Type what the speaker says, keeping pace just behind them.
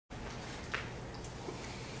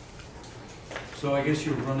So I guess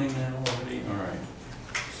you're running that already? All right.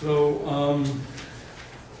 So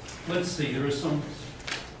let's see, there are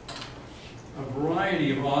a variety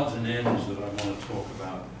of odds and ends that I want to talk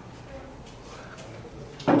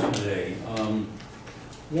about today.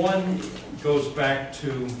 One goes back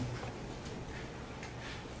to,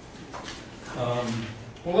 well,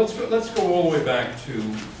 let's go all the way back to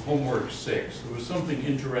homework 6. There was something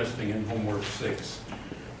interesting in homework 6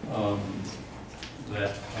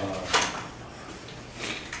 that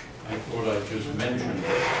I thought I'd just mention.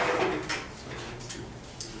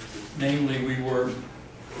 Namely, we were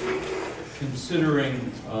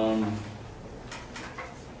considering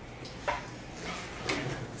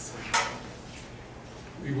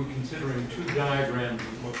two diagrams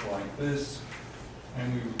that look like this,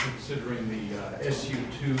 and we were considering the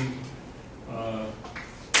SU2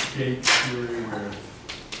 gauge theory where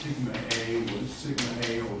sigma A was sigma A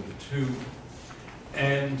over 2.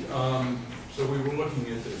 And so we were looking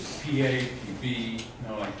at this PA, PB,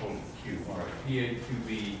 no, I call it Q, all right, PA, QB,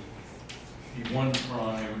 P1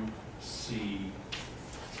 prime, C,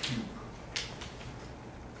 Q,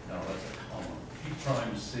 no, that's a comma, P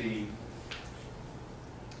prime C,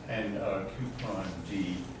 and Q prime D,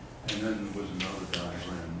 and then there was another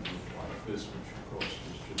diagram that looked like this, which of course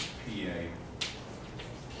was just PA,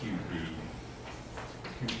 QB,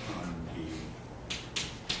 Q prime D,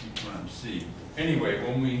 Q prime C. Anyway,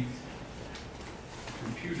 when we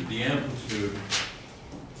computed the amplitude,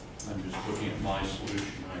 I'm just looking at my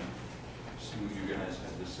solution, I assume you guys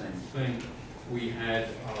had the same thing. We had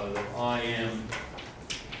that IM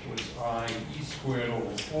was I E squared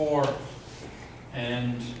over 4,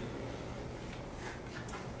 and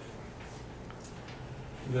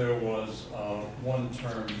there was one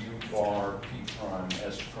term U bar P prime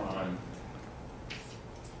S prime.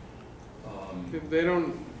 They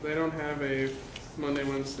don't have a Monday,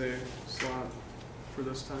 Wednesday slot for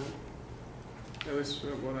this time. At least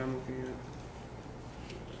what I'm looking at.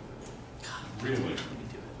 Really?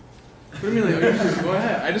 What do you mean? Like, go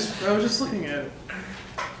ahead. I was just looking at it.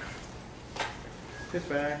 Get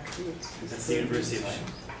back. That's the University of Life.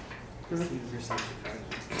 That's the University of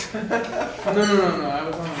Chicago. No. I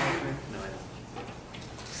was on my thing. No, I don't.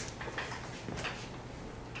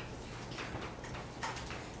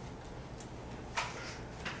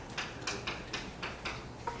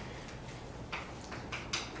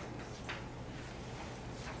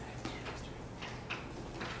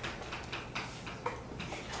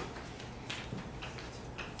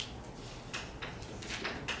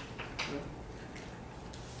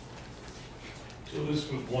 So this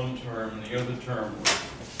was one term, and the other term was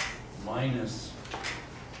minus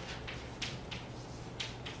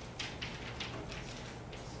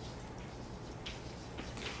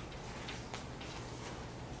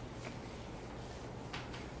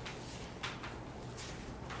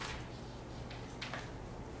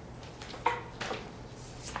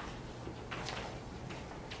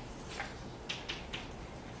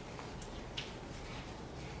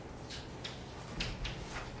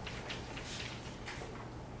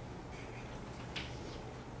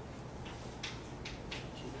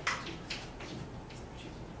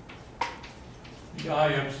the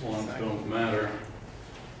I epsilons don't matter.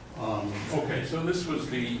 Okay, so this was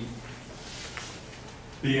the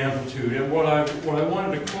amplitude, and what I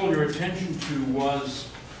wanted to call your attention to was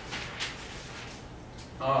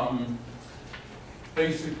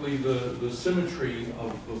basically the symmetry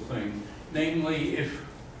of the thing. Namely, if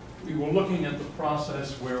we were looking at the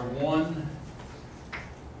process where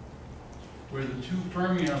the two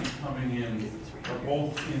fermions coming in are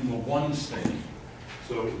both in the one state.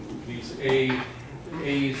 So these A's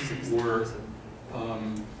were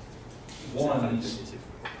ones.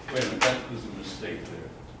 Wait a minute, that was a mistake there.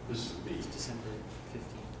 This is B. December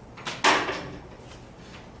 15th.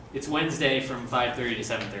 It's Wednesday from 5:30 to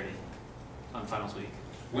 7:30 on finals week.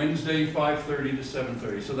 Wednesday, 5:30 to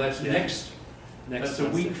 7:30. So that's next. That's a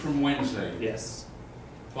week from Wednesday. Yes.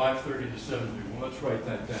 5:30 to 7:30. Well, let's write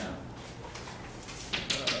that down.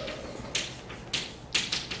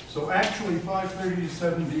 So actually 5:30 to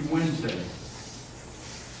 7:30 Wednesday.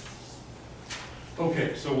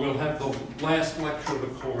 Okay, so we'll have the last lecture of the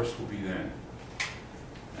course will be then.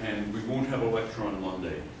 And we won't have a lecture on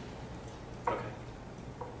Monday. Okay.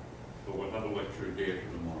 But we'll have a lecture a day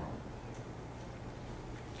after tomorrow.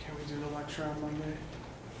 Can we do the lecture on Monday?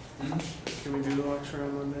 Can we do the lecture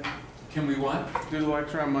on Monday? Can we what? Do the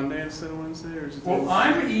lecture on Monday instead of Wednesday, or is it? Well,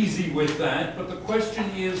 I'm easy with that, but the question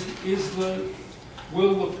is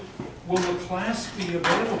will the class be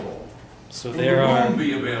available? So Will there the are room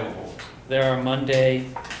be available? Monday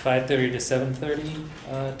 5:30 to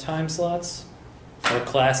 7:30 time slots. or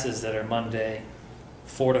classes that are Monday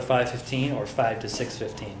 4 to 5:15 or 5 to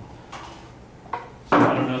 6:15. So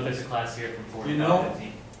I don't know if there's a class here from 4 You to know-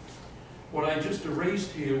 5:15. What I just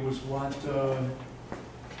erased here was what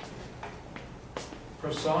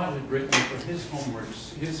Prasad had written for his homework,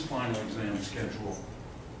 his final exam schedule.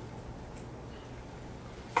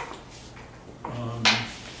 Well,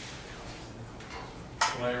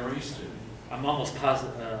 I erased it. I'm almost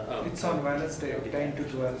positive. It's on Wednesday, 10 to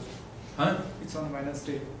 12. Huh? It's on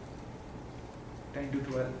Wednesday, 10 to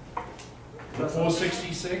 12. The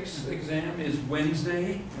 466 exam is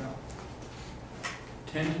Wednesday, Yeah.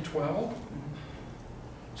 10 to 12?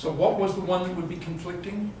 So what was the one that would be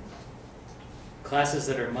conflicting? Classes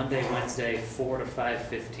that are Monday, Wednesday, 4 to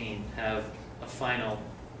 5:15 have a final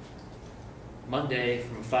Monday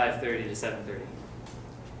from 5:30 to 7:30.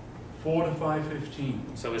 4 to 5:15.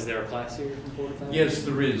 So is there a class here from 4 to 5? Yes,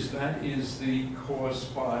 there is. That is the course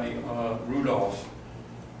by Rudolph.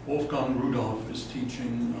 Wolfgang Rudolph is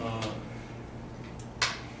teaching.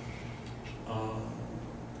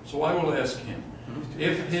 So I will ask him.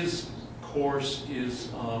 If his course is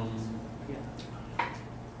Yeah.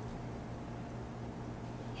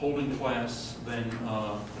 holding class, then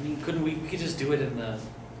I mean, we could just do it in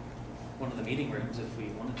one of the meeting rooms if we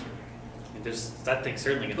wanted to. I mean, that thing's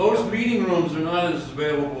certainly going to those meeting rooms are not as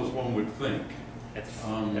available as one would think. at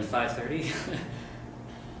 5:30.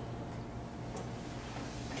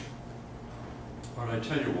 But I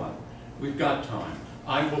tell you what, we've got time.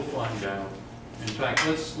 I will find out. In fact,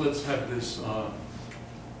 let's have this.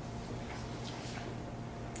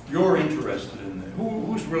 You're interested in this.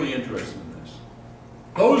 Who's really interested in this?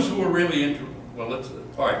 Those who are really interested. Well, let's.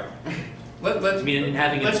 All right. Let's. I mean, in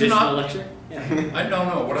having a let's traditional not- lecture? Yeah. I don't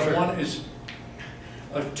know. What Sure. I want is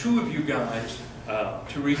two of you guys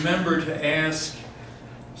to remember to ask,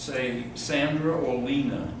 say, Sandra or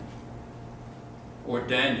Lena or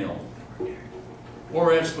Daniel,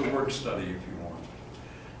 or ask the work study if you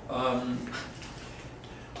want.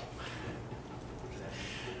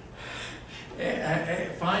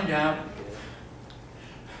 Find out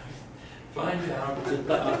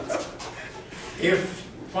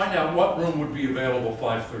find out what room would be available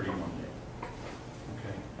 5:30 Monday.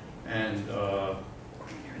 Okay, and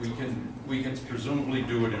we can presumably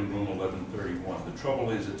do it in room 1131. The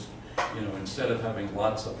trouble is, it's instead of having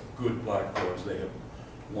lots of good blackboards, they have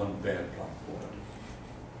one bad blackboard.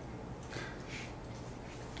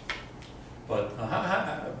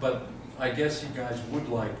 But I guess you guys would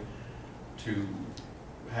like to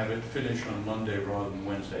have it finished on Monday rather than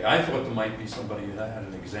Wednesday. I thought there might be somebody who had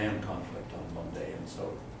an exam conflict on Monday, and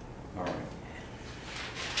so, all right.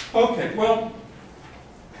 Okay, well,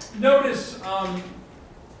 notice,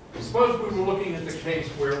 suppose we were looking at the case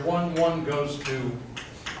where 1 goes to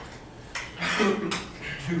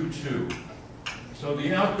 2. So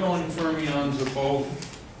the outgoing fermions are both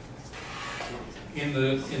in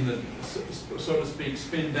the so to speak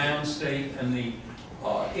spin down state, and the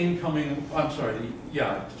incoming,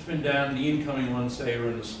 spin down, the incoming ones say are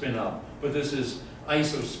in the spin up. But this is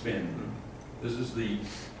isospin. This is the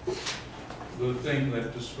thing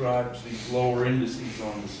that describes these lower indices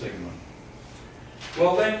on the sigma.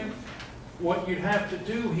 Well then, what you'd have to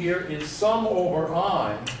do here is sum over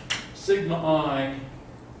I, sigma I,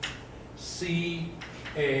 C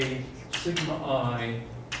A, sigma I,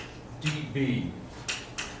 dB.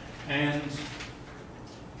 And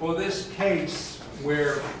for this case,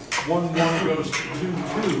 where 1 goes to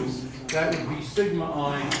 2, that would be sigma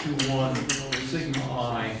I to 1, sigma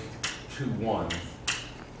I to 1.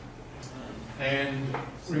 And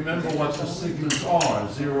remember what the sigmas are: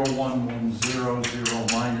 0, 1, 1, 0, 0,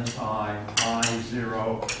 minus I,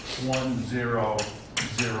 0, 1, 0,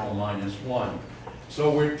 0, minus 1.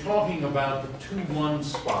 So we're talking about the 2, 1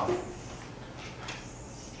 spot.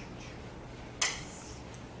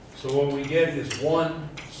 So what we get is 1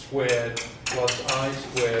 squared plus I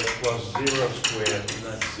squared plus 0 squared, and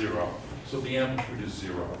that's 0. So the amplitude is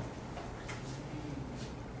 0.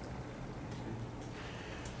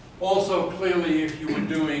 Also, clearly, if you were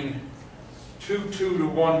doing 2, 2 to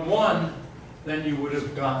 1, 1, then you would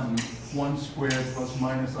have gotten 1 squared plus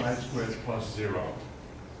minus I squared plus 0.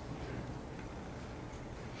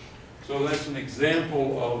 So that's an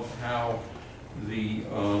example of how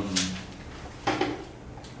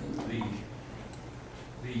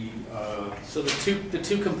So the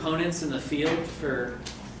two components in the field for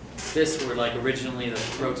this were like originally the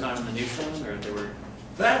proton and the neutron, or they were?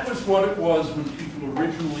 That was what it was when people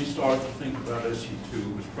originally started to think about SU2.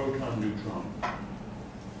 It was proton, neutron.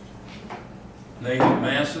 They had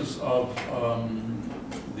masses of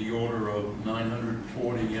the order of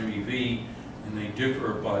 940 MeV, and and they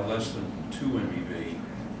differ by less than 2 MeV.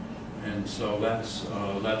 And so that's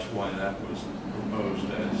why that was proposed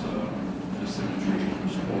as a symmetry. It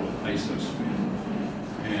was called isospin.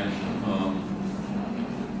 And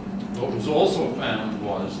what was also found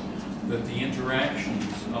was that the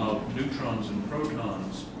interactions of neutrons and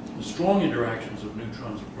protons, the strong interactions of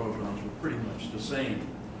neutrons and protons, were pretty much the same.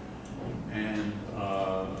 And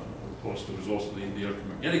of course, there was also the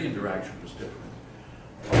electromagnetic interaction was different.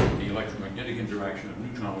 The electromagnetic interaction of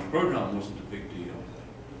neutron with proton wasn't a big deal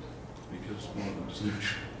because one of them is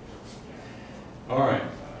neutral. All right.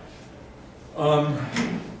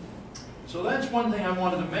 So that's one thing I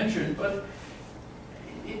wanted to mention, but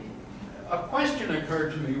a question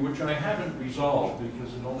occurred to me which I haven't resolved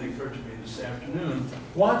because it only occurred to me this afternoon.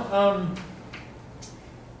 What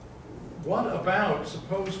about,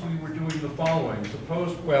 suppose we were doing the following,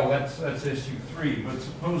 suppose, well, that's issue 3, but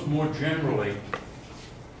suppose more generally,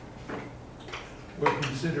 we're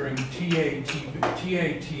considering TA,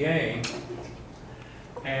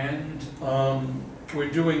 and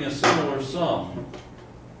we're doing a similar sum.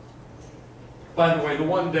 By the way, the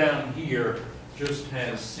one down here just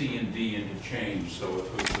has C and D interchange, so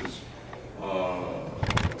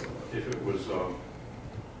if it was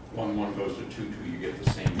 1, 1 goes to 2, 2, you get the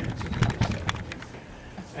same answer.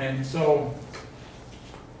 And so,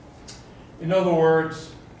 in other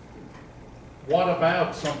words, what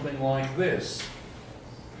about something like this?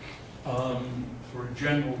 For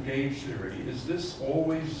general gauge theory, is this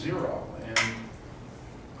always 0? And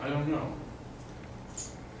I don't know.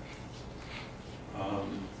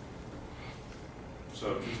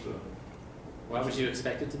 So just a... Why would you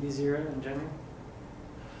expect it to be 0 in general?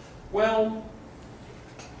 Well,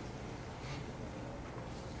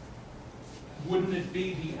 wouldn't it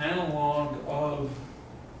be the analog of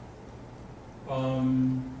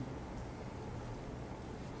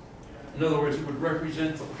in other words, it would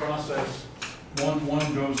represent the process 1,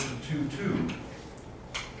 1 goes to 2, 2.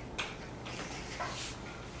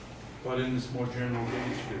 But in this more general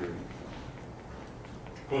gauge theory.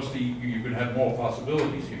 Of course, you could have more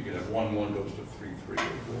possibilities. You could have 1, 1 goes to 3, 3, or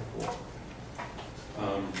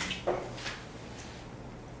 4,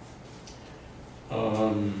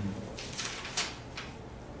 4.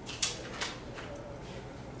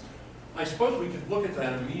 I suppose we could look at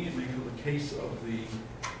that immediately for the case of the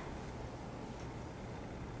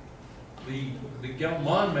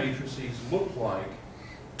Gell-Mann matrices look like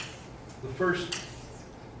the first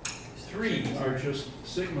 3 are just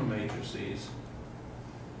sigma matrices.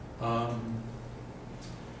 Let's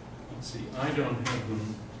see, I don't have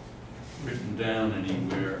them written down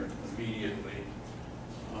anywhere immediately.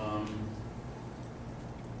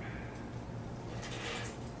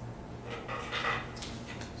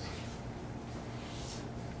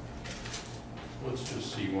 Let's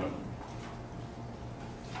just see what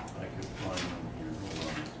I could find on here. Hold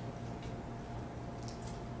on.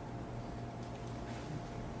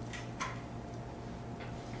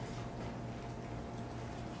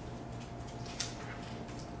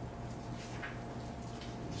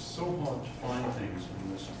 It's so hard to find things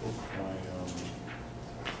in this book by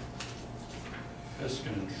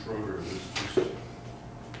Eskin and Schroeder. There's just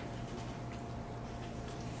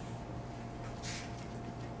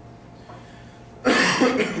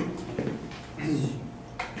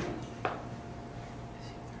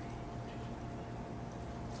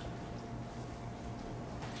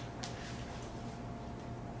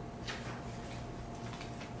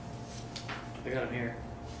I got them here.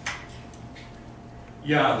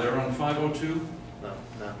 yeah, they're on 502. No,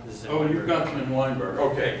 this is in Oh, you've Weinberg. got them in Weinberg.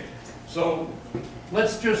 Okay, so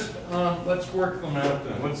let's just let's work them out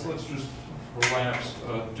then. Let's just perhaps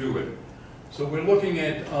do it. So we're looking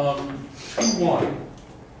at 2, 1.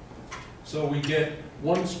 So we get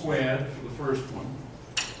 1 squared for the first one,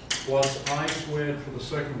 plus I squared for the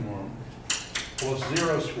second one, plus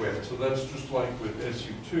 0 squared. So that's just like with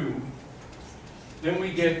SU2. Then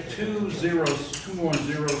we get 2 more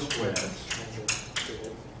 0 squares.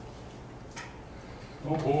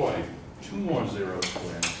 Oh boy, 2 more 0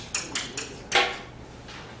 squares.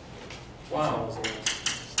 Wow.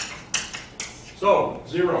 So,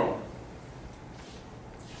 0.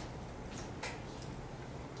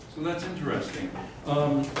 So that's interesting.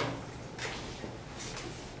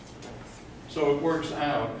 So it works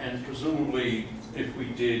out, and presumably, if we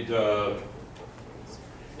did,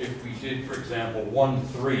 for example, 1,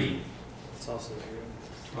 3. It's also 0.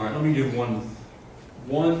 All right, let me do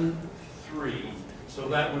 1, 3. So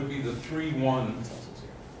that would be the 3, 1. It's also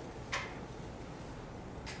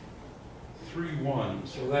 0. 3, 1.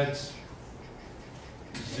 So that's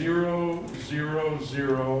 0, 0,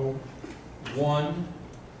 0, 1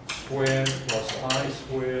 squared plus I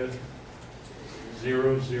squared,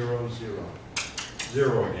 0, 0, 0.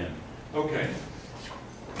 0 again. Okay.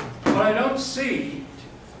 What I don't see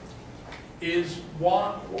is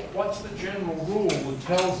what's the general rule that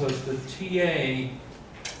tells us that TA,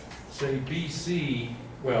 say BC,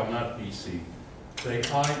 well, not BC, say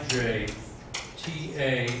IJ,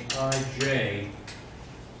 TA, IJ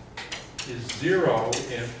is 0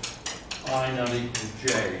 if I not equal to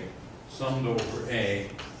J, summed over A,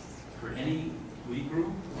 for any Lie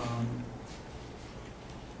group?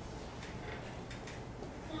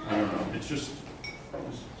 I don't know, it's just,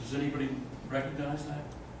 does anybody recognize that?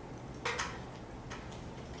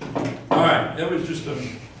 All right, that was just a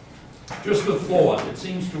thought. It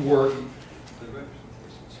seems to work. The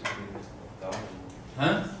representation should be orthogonal.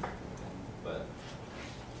 Huh? But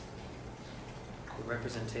The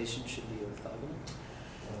representation should be orthogonal?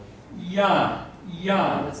 Yeah,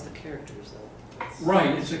 yeah. That's the characters, though.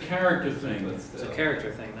 Right, it's a character thing. It's a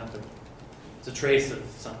character thing, not the, it's a trace of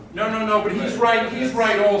some, No, but he's right. He's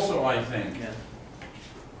right also, I think. yeah.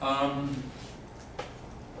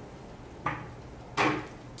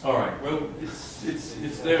 All right. Well,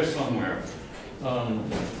 it's there somewhere.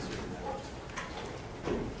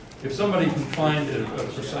 If somebody can find a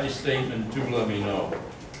precise statement, do let me know.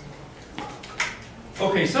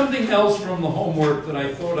 Okay, something else from the homework that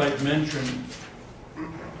I thought I'd mention,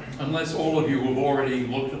 unless all of you have already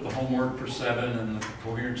looked at the homework for 7 and the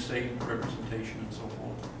coherent statement representation and so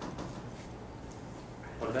forth.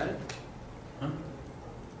 What about it? Huh?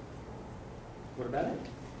 What about it?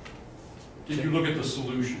 Did you look at the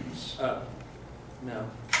solutions? No,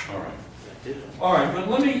 All right. I didn't. All right, but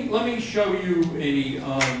let me show you a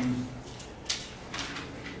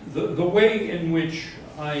the way in which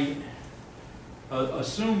I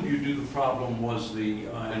assumed you do the problem was the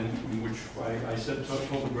in which I said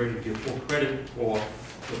told the grader to give full credit for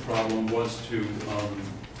the problem was to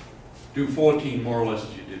do 14 more or less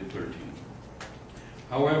as you did 13.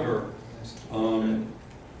 However,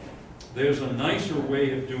 there's a nicer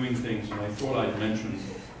way of doing things, and I thought I'd mention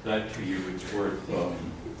that to you. It's worth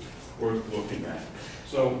looking at.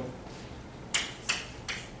 So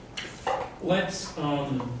let's,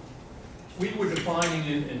 we were defining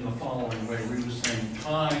it in the following way. We were saying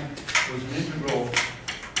chi was an integral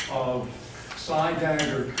of psi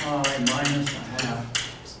dagger chi minus a half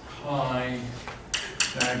chi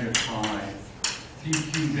dagger chi d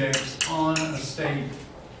cubed x on a state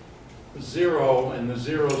 0, and the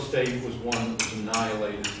 0 state was one that was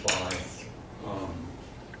annihilated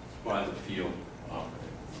by the field operator.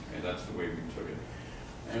 Okay, that's the way we took it.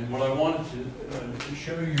 And what I wanted to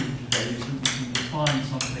show you today is that we can define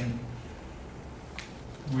something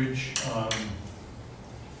which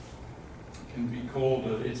can be called,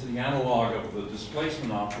 it's the analog of the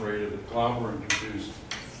displacement operator that Glauber introduced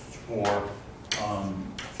for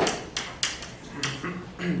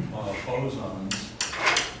bosons.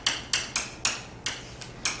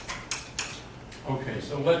 Okay,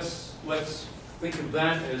 so let's think of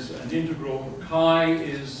that as an integral. Chi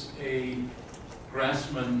is a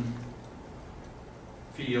Grassmann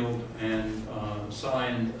field, and psi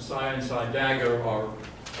and psi dagger are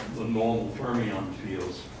the normal fermion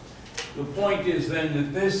fields. The point is then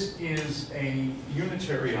that this is a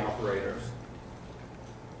unitary operator.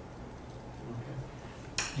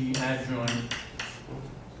 Okay. The adjoint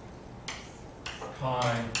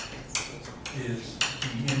chi is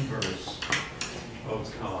the inverse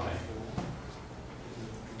of chi.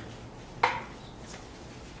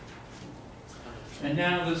 And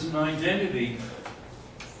now there's an identity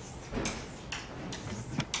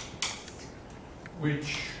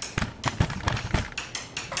which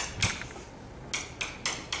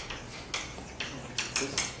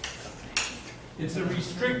it's a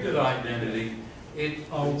restricted identity. It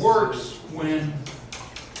works when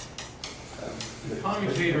the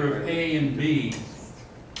commutator of A and B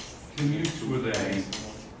commutes with A,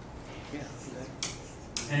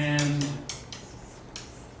 and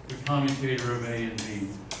the commutator of A and B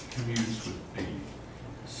commutes with B.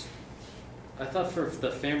 I thought for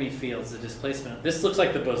the Fermi fields, the displacement, this looks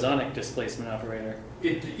like the bosonic displacement operator.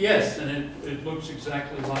 Yes, and it looks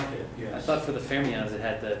exactly like it, yes. I thought for the fermions it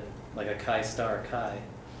had like a chi star chi.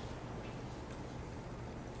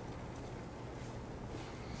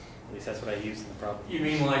 At least that's what I used in the problem. You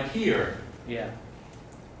mean like here? Yeah.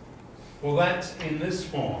 Well, that's in this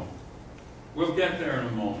form. We'll get there in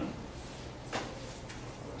a moment.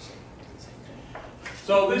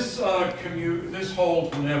 So this this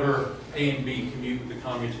holds whenever A and B commute with the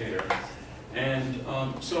commutator. And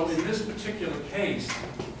so in this particular case,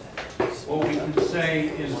 what we can say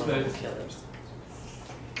is that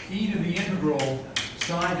e to the integral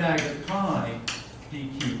psi dagger chi d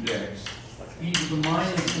cubed x e to the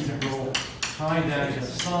minus integral chi dagger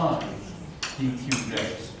psi d cubed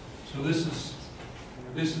x. So this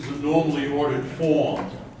is a normally ordered form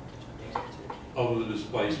of the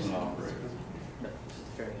displacement operator. No, this is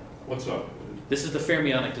the fermionic. What's up? This is the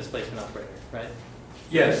fermionic displacement operator, right?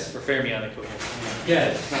 Yes. For fermionic coherence.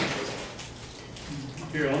 Yes.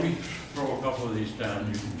 Here, let me throw a couple of these down.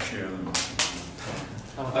 You can share them.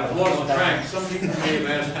 I've lost track. Some people may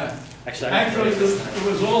have asked. Actually,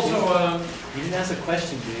 there was also You didn't ask a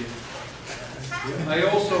question, dude. I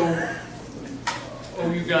also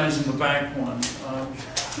owe you guys in the back one.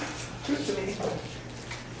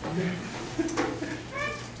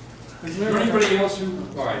 Is there anybody else who?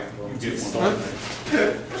 All right, you get one.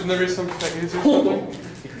 Shouldn't there be some phase or something?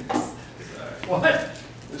 What?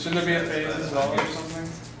 Shouldn't there be a phase as well or something?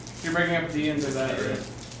 You're breaking up D into that, right?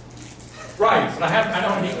 Right, but I don't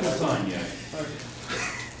have an equal sign yet. Okay.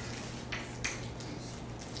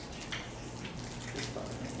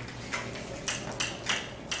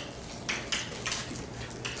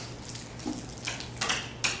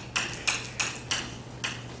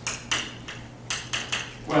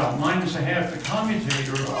 Well, minus a half the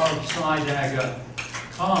commutator of psi dagger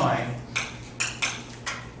chi.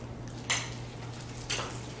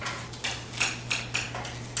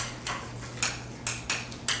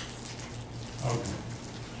 Okay.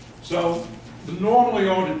 So the normally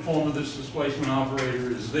ordered form of this displacement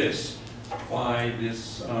operator is this, by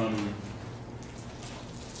this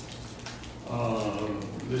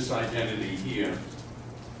this identity here.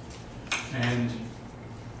 And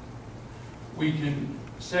we can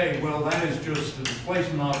say, well, that is just the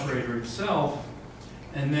displacement operator itself,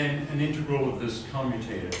 and then an integral of this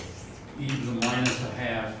commutator, e to the minus a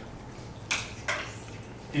half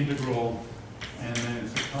integral, and then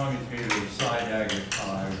it's the commutator of psi dagger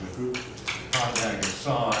chi with chi dagger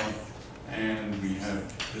psi, and we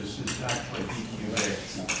have, this is actually d cubed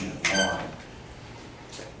x, d cubed y.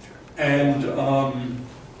 And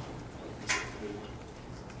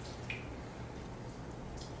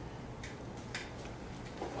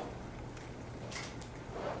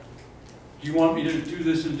do you want me to do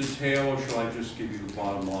this in detail, or shall I just give you the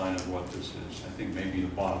bottom line of what this is? I think maybe the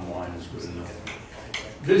bottom line is good enough.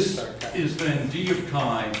 This is then d of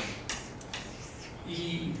chi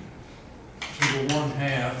e to the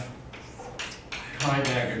 1/2 chi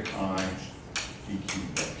dagger chi d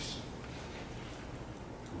cubed x.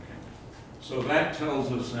 Okay. So that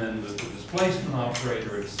tells us then that the displacement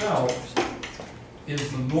operator itself is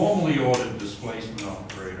the normally ordered displacement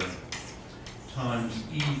operator times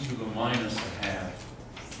e to the minus a half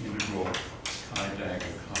integral chi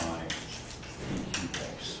dagger chi d cubed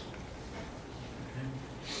x. Okay.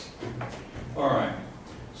 All right.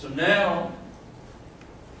 So now,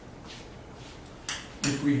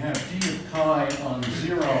 if we have d of chi on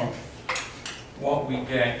 0, what we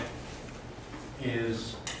get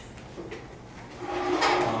is,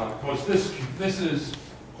 of course, this is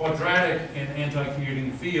quadratic in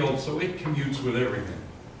anti-commuting field, so it commutes with everything.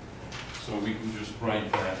 So we can just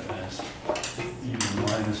write that as e to the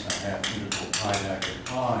minus a half integral chi dagger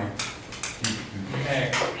chi d cubed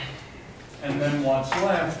x. And then what's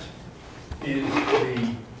left is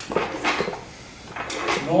the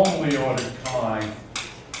normally ordered chi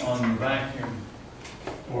on the vacuum,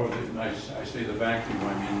 or I say the vacuum,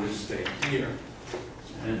 I mean this state here.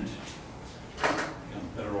 And I'm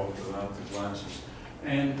better off without the glasses.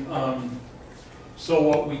 And so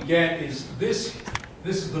what we get is this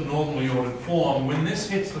is the normally ordered form. When this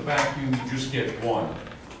hits the vacuum, you just get 1,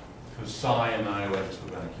 because psi annihilates the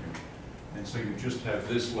vacuum. And so you just have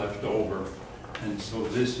this left over. And so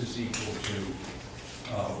this is equal to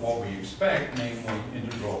what we expect, namely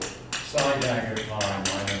integral psi dagger chi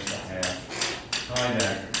minus a half chi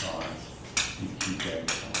dagger chi d cubed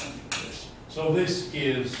x on this. So this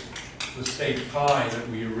is the state chi that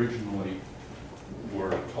we originally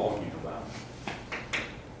were talking about.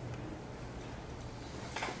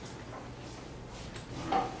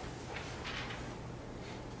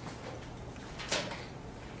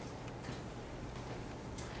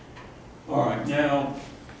 All right, now,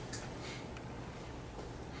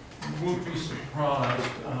 you won't be surprised.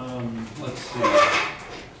 Let's see.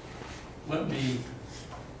 Let me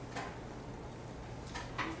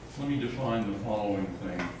define the following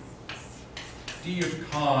thing. D of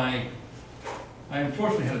chi, I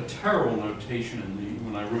unfortunately had a terrible notation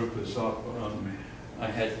when I wrote this up. I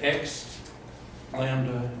had x,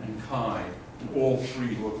 lambda, and chi, and all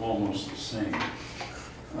three look almost the same.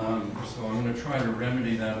 So I'm going to try to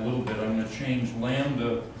remedy that a little bit. I'm going to change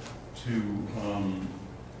lambda to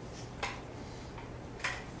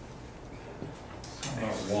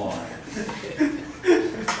y.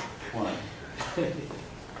 What?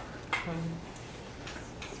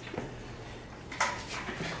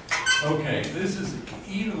 Okay, this is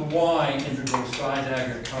e to the y integral psi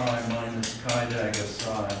dagger chi minus chi dagger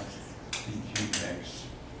psi d cubed x.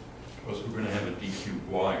 Of course, we're going to have a d cubed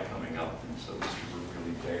y coming up, and so this is a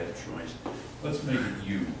really bad choice. Let's make it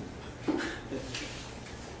u.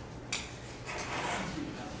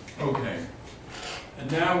 Okay,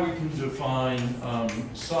 and now we can define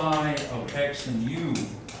psi of x and u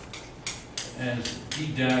as d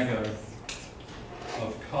dagger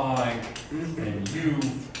of chi and u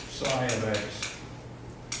psi of x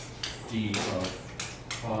d of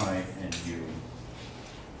chi and u.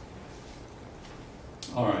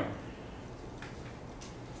 All right.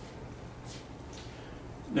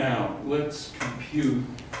 Now let's compute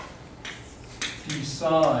d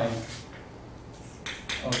psi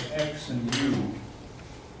of x and u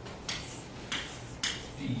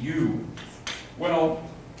du. Well,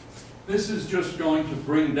 this is just going to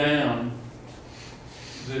bring down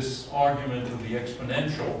this argument of the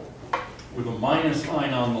exponential with a minus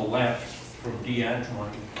sign on the left for d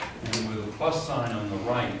adjoint and with a plus sign on the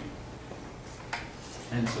right.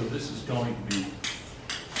 And so this is going to be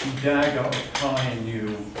d dagger of chi and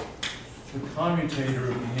u, the commutator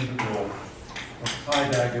of the integral of chi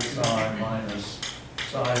dagger psi minus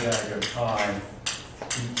psi dagger chi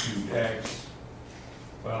d cubed x.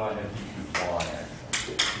 Well, I had d cubed y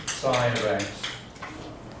actually. Psi of x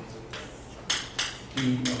d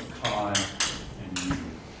of chi and u.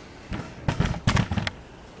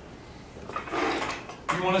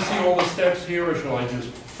 Do you want to see all the steps here, or shall I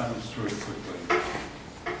just bounce through it quickly?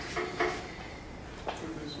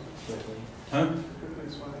 Huh?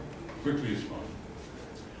 Quickly is fine.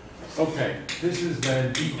 Okay, this is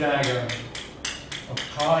then d dagger of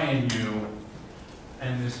chi and u,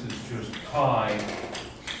 and this is just chi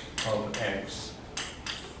of x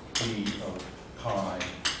d of chi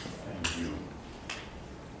and u.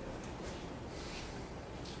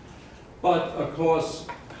 But of course,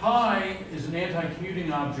 chi is an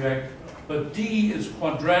anti-commuting object, but d is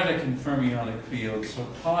quadratic in fermionic fields, so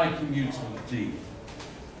chi commutes with d.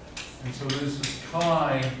 And so this is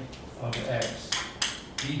chi of x,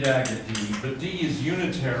 d dagger d, but d is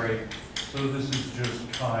unitary, so this is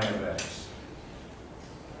just chi of x.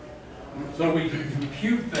 So we can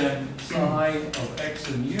compute then psi of x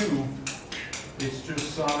and u, it's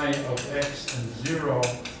just psi of x and 0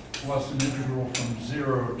 plus an integral from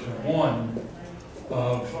 0 to 1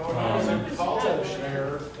 of, in college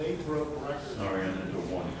there, they broke records. sorry, I'm into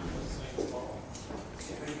 1.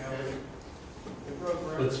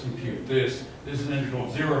 Let's compute this. This is an integral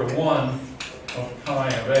of 0 to 1 of chi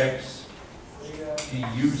of x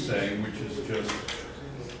du, say, which is just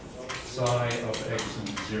psi of x and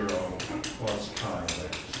 0 plus chi of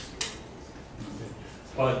x. Okay.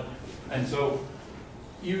 But, and so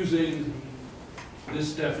using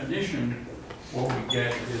this definition, what we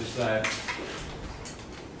get is that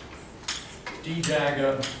d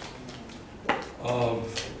dagger of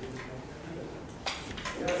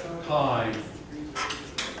chi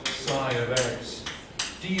psi of x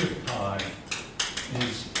d of chi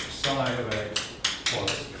is psi of x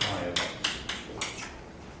plus chi of x.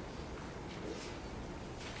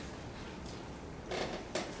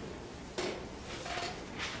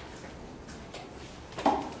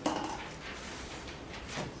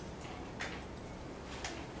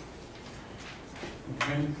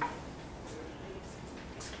 Okay.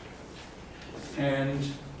 And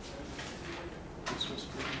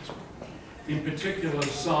in particular,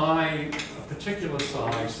 psi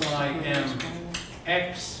m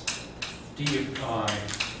x d of chi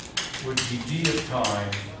would be d of chi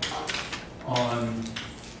on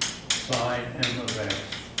psi m of x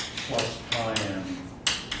plus chi m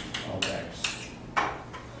of x.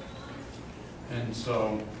 And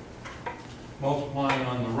so multiplying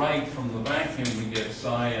on the right from the vacuum, we get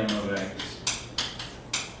psi m of x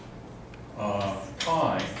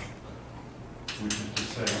chi, which is to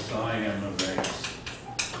say psi m of x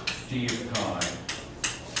d of chi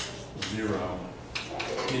 0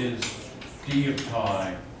 is d of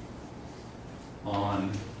chi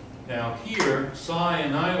on, now here psi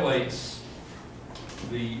annihilates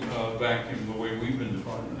the vacuum the way we've been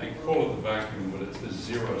defining. I call it the vacuum, but it's the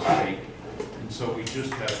 0 state. And so we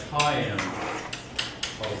just have chi m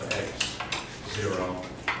of x 0.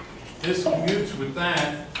 This commutes with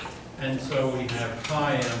that, and so we have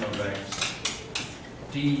chi m of x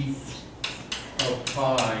d of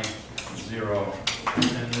chi 0,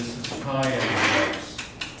 and this is chi m of x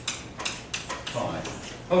phi.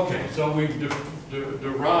 Okay, so we've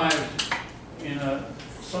derived in a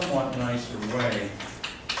somewhat nicer way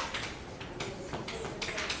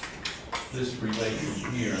this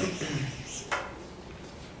relation here. Okay.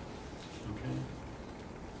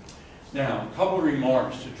 Now, a couple of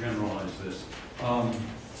remarks to generalize this.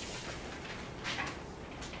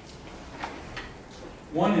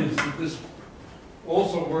 One is that this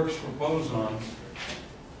also works for bosons,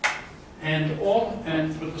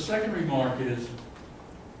 but the second remark is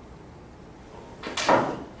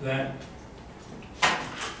that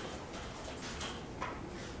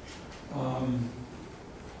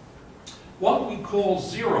what we call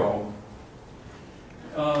zero,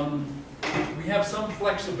 we have some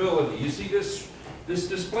flexibility. You see, this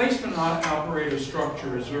displacement operator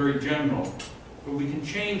structure is very general, but we can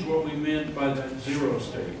change what we meant by that zero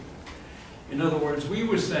state. In other words, we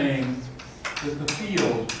were saying that the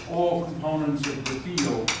field, all components of the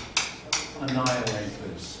field, annihilate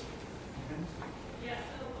this. Okay?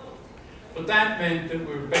 But that meant that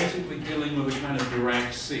we're basically dealing with a kind of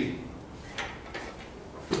Dirac sea.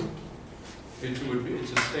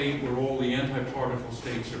 It's a state where all the antiparticle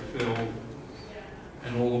states are filled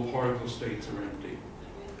and all the particle states are empty.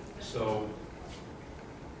 So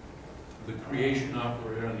the creation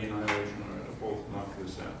operator and the annihilation operator both knock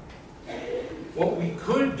this out. What we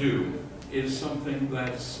could do is something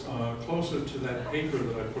that's closer to that paper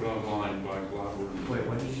that I put online by Glauber. Wait,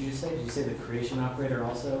 what did you just say? Did you say the creation operator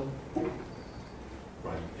also?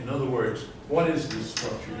 Right. In other words, what is this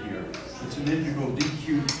structure here? It's an integral d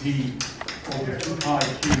cubed p over 2 pi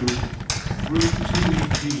cubed root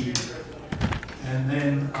 2et, and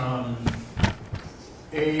then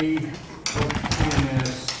a of p and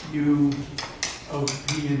s, u of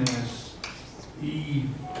p and s, e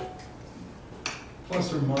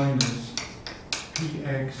plus or minus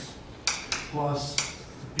px plus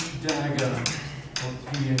b dagger of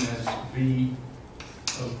p and s, v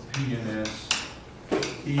of p and s,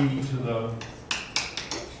 e to the,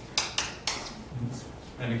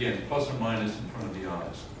 and again, plus or minus in front of the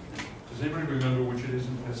i's. Does anybody remember which it is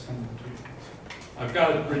in Peskin? I've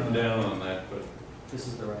got it written down on that, but. This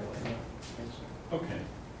is the right way. Okay,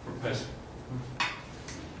 for Peskin.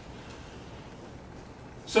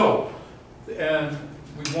 So, and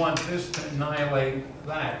we want this to annihilate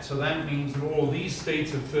that. So that means that all these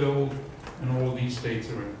states are filled and all these states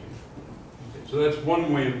are empty. Okay, so that's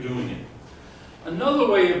one way of doing it. Another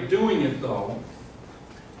way of doing it, though,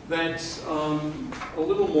 that's a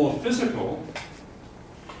little more physical,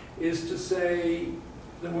 is to say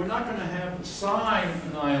that we're not going to have psi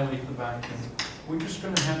annihilate the vacuum. We're just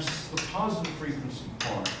going to have the positive frequency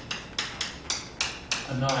part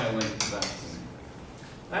annihilate the vacuum.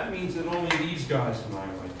 That means that only these guys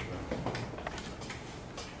annihilate the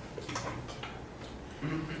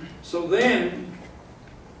vacuum. So then,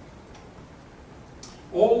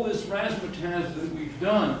 all this razzmatazz that we've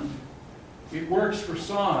done, it works for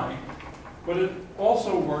psi, but it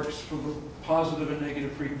also works for the positive and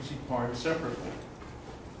negative frequency parts separately.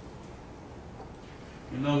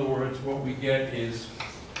 In other words, what we get is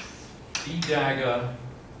d dagger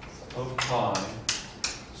of pi,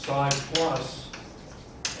 psi plus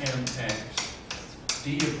mx,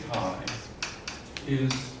 d of pi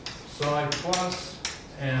is psi plus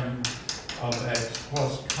m of x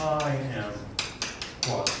plus chi m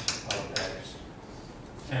plus of x.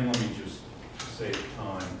 And let me just save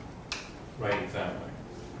time, write it that way.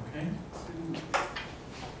 Okay?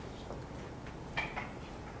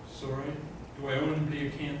 Sorry? Do I owe anybody a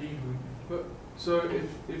candy? But, so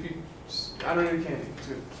if you, I don't need a candy, it's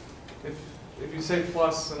good. If you say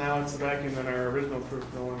plus and now it's the vacuum, then our original proof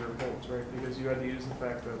no longer holds, right? Because you had to use the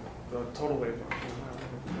fact that the total wave function.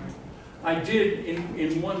 I did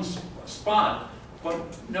in one spot, but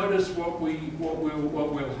notice what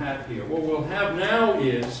we'll have here. What we'll have now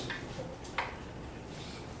is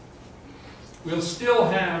we'll still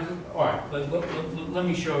have. All right. Let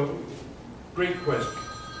me show. Great question.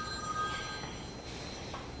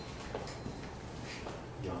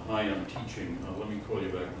 Yeah. Hi, I'm teaching. Let me call you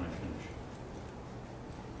back when I finish.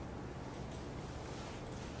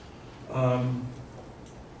 I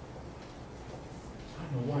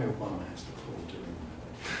don't know why Obama has to call during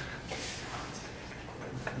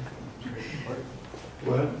that.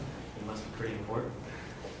 What? It must be pretty important.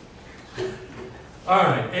 All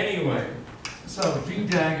right, anyway. So, d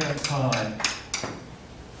dagger pi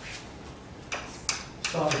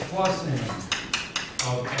psi plus m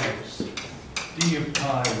of x, d of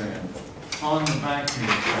pi then, on the vacuum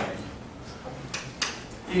state,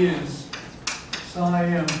 is psi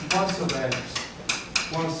m plus of x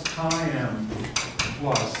plus chi m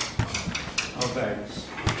plus of x.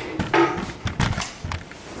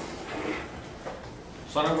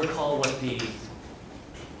 So I don't recall what the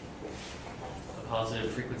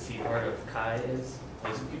positive frequency part of chi is.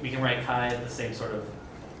 We can write chi the same sort of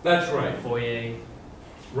That's right, foyer.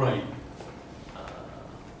 right,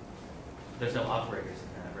 There's no operators in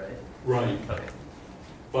that, right? right. Okay.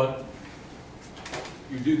 But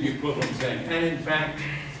you do the equivalent thing. And in fact,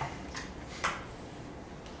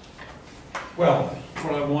 well,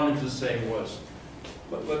 what I wanted to say was,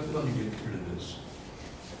 let me get rid of this.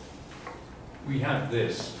 We have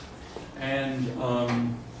this. And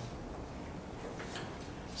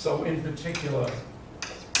so in particular,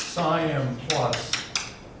 psi m plus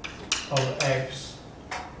of x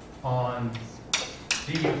on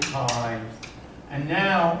d of pi. And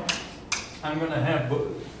now I'm going to have,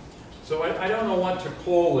 so I don't know what to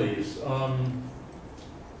call these. Does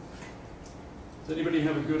anybody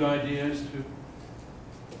have a good idea as to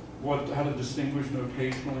how to distinguish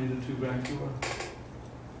notationally the two vector?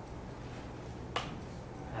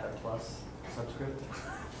 Add a plus subscript.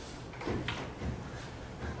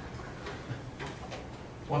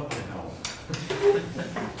 What the hell?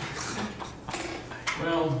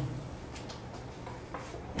 Well,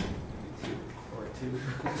 Or two.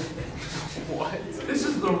 What? this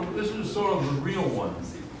is sort of the real one.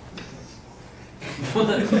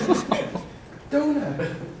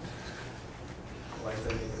 Donut. Why is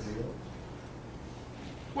that even real?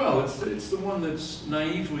 Well, it's the one that's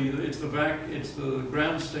naively, it's the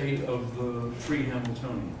ground state of the free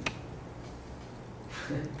Hamiltonian.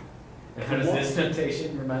 And how does this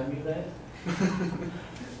notation remind me of that?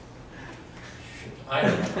 I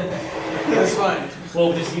don't know. That's fine. Well,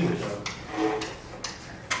 we'll just use it though.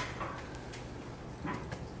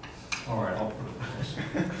 All right, I'll put it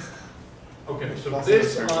this. Okay, so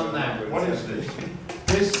this on that, what is this?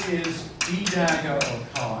 This is d dagger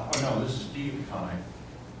of chi, oh no, this is d of chi.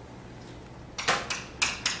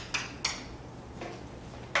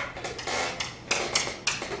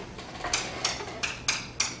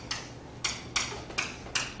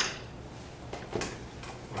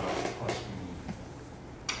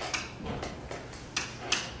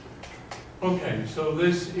 Okay, so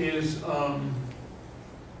this is,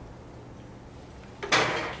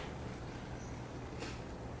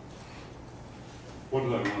 what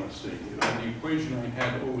did I want to see? The equation I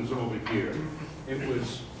had was over here. It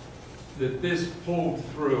was that this pulled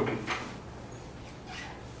through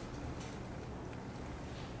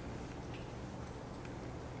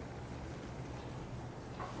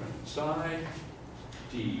psi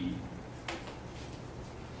d.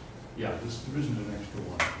 Yeah, there isn't an extra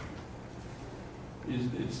one.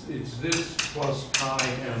 It's this plus chi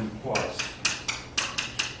m plus.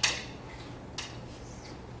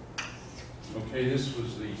 Okay, this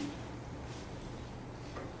was the,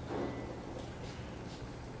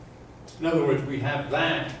 in other words, we have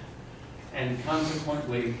that, and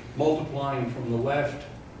consequently, multiplying from the left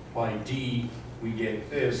by d, we get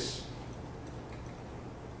this.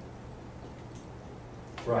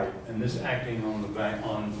 Right, and this acting on the back,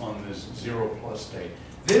 on this 0 plus state.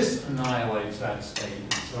 This annihilates that state,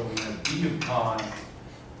 and so we have d of chi,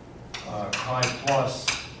 chi plus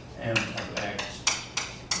m of x,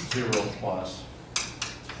 0 plus,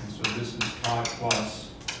 and so this is chi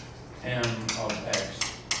plus m of x,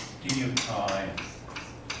 d of chi,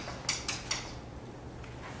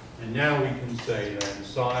 and now we can say then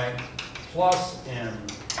psi plus m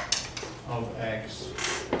of x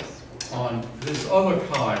on this other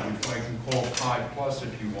chi, which I can call chi plus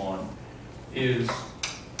if you want, is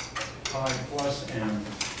chi plus m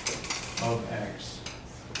of x,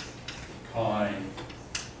 chi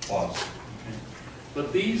plus. Okay.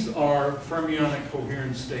 But these are fermionic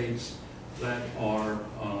coherent states that are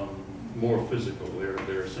more physical.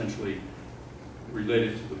 They're essentially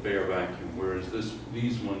related to the bare vacuum, whereas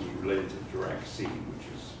these ones are related to direct C, which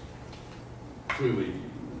is clearly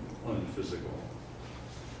unphysical.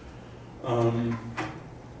 And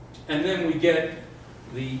then we get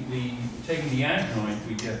taking the adjoint,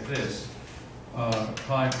 we get this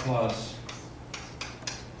chi plus.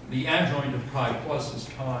 The adjoint of chi plus is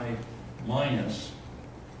chi minus,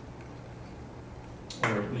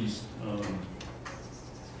 or at least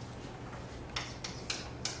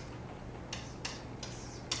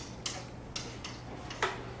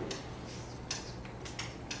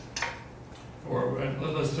or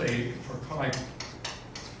let's say for chi.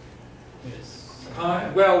 Yes.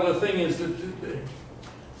 Well, the thing is that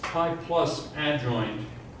chi plus adjoint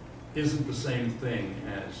isn't the same thing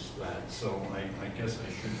as that, so I guess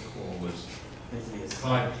I should call this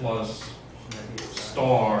chi plus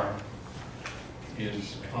star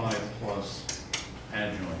is chi plus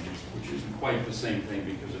adjoint, which isn't quite the same thing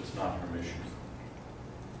because it's not Hermitian.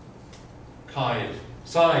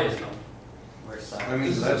 Psi is not. Where's I side? mean,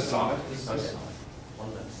 This is that's a solid. solid. Okay. One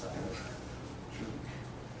of them side.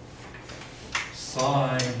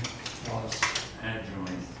 psi plus adjoint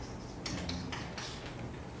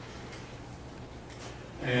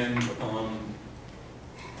n. And,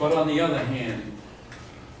 but on the other hand,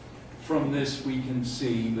 from this we can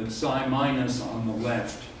see that psi minus on the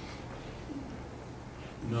left,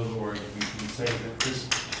 in other words, we can say that this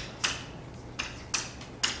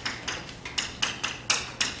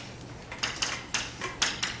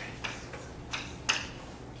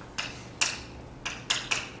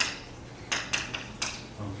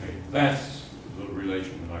that's the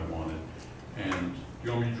relation that I wanted. And do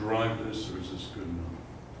you want me to derive this, or is this good enough?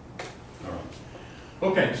 All right.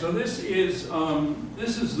 Okay, so this is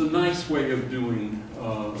the nice way of doing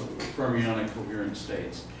fermionic coherent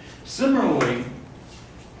states. Similarly,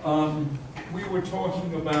 we were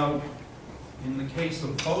talking about, in the case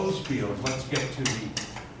of closed fields, let's get to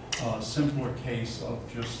the simpler case of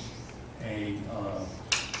just a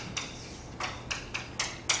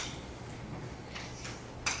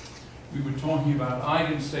we were talking about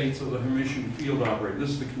eigenstates of the Hermitian field operator. This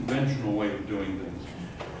is the conventional way of doing things.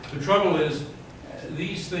 The trouble is,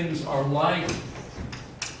 these things are like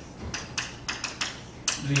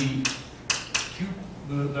the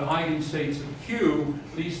eigenstates of Q.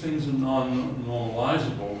 These things are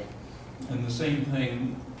non-normalizable, and the same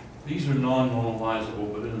thing, these are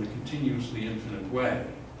non-normalizable, but in a continuously infinite way.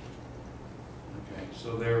 Okay,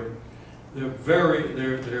 so they're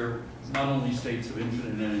not only states of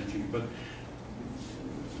infinite energy, but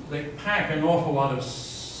they pack an awful lot of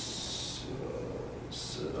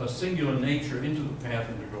a singular nature into the path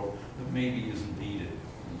integral that maybe isn't needed.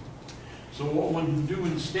 So what one can do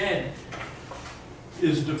instead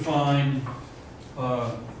is define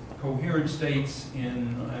coherent states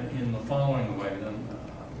in the following way. Then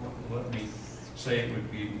let me say it would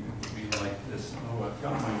be like this. Oh, I've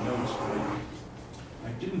got my notes, but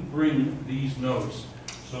I didn't bring these notes.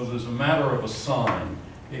 So there's a matter of a sign.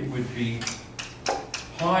 It would be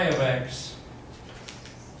pi of x.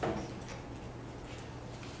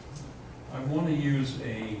 I want to use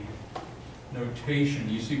a notation.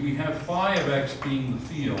 You see, we have phi of x being the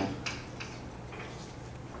field.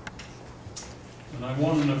 And I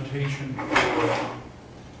want a notation for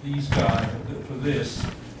these guys, for this,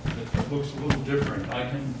 that looks a little different. I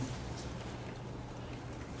can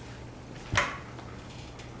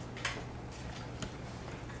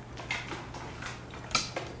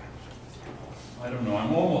I don't know,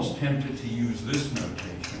 I'm almost tempted to use this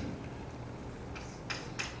notation.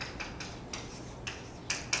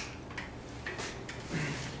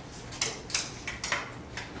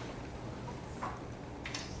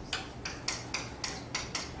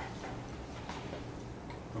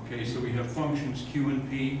 Okay, so we have functions q and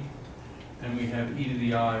p, and we have e to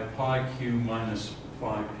the I pi q minus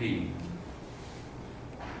phi p.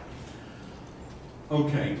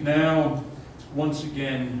 Okay, now, once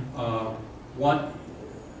again,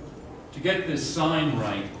 to get this sign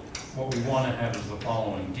right, what we want to have is the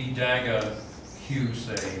following: d dagger q,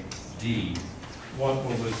 say d. What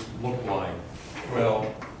will this look like?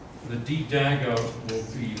 Well, the d dagger will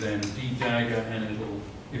be then d dagger, and it'll,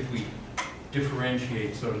 if we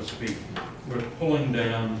differentiate, so to speak, we're pulling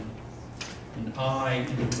down an I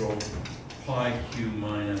integral pi q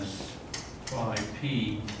minus phi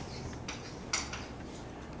p.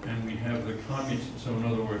 And we have the commutative, so in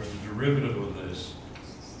other words, the derivative of this,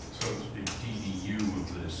 so to speak, ddu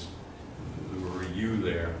of this, if there were a u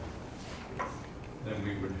there, then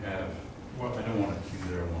we would have, well, I don't want a q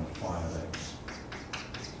there, I want a phi of x.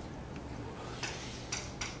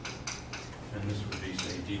 And this would be,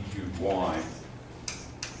 say, d cubed y.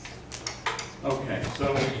 Okay,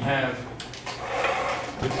 so we have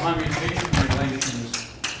the commutation relations.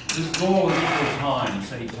 This is all at equal time,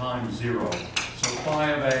 say time 0. So phi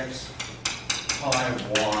of x, pi of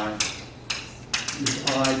y is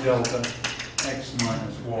I delta x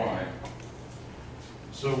minus y.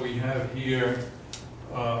 So we have here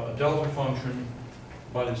a delta function,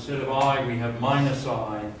 but instead of I, we have minus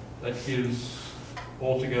I. That gives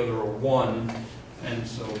altogether a 1, and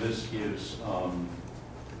so this gives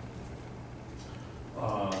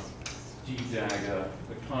d dagger.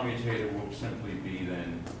 The commutator will simply be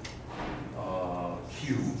then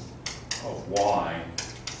q of y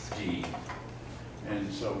d.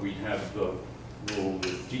 And so we have the rule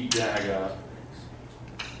that d dagger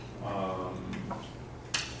of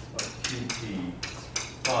qp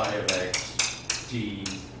phi of x d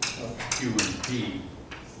of q and p.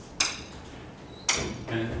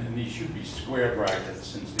 And these should be square brackets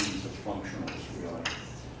since these are functionals, really.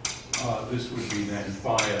 This would be then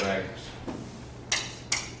phi of x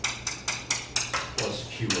plus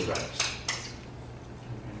q of x.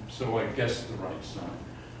 So I guess the right sign.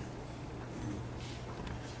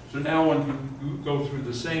 So now one can go through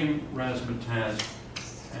the same razzmatazz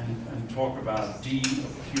and talk about D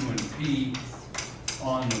of Q and P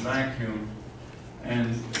on the vacuum,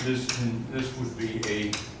 and this would be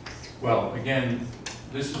a, well, again,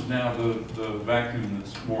 this is now the vacuum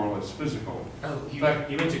that's more or less physical. Oh, you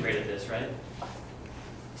But- integrated this, right?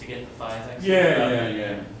 To get the 5x?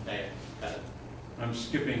 Yeah. Okay, got it. I'm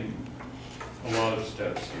skipping a lot of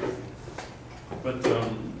steps here. But a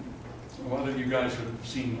lot of you guys have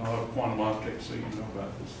seen a lot of quantum optics, so you know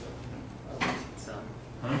about this stuff. Oh, we've seen some.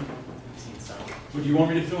 Huh? We've seen some. Would you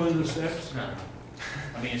want me to fill in the steps? No.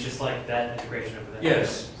 I mean, it's just like that integration over there.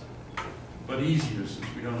 Yes. But easier since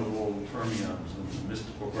we don't have all the fermions and the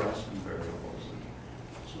mystical grasping variables and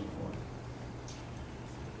so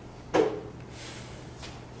forth.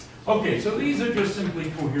 Okay, so these are just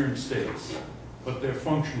simply coherent states, but they're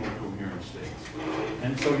functional coherent states.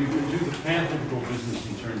 And so you can do the path integral business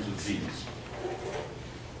in terms of these.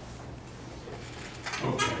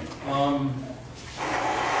 Okay.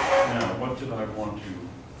 Now, what did I want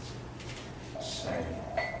to say?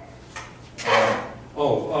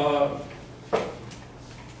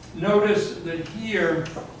 Notice that here,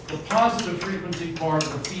 the positive frequency part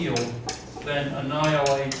of the field then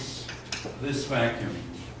annihilates this vacuum.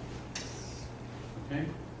 Okay?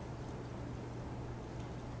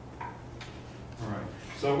 All right.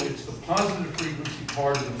 So it's the positive frequency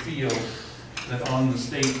part of the field that on the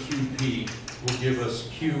state QP will give us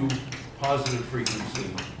Q positive frequency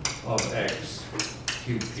of X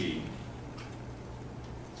QP.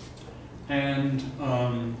 And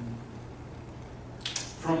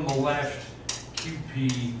from the left,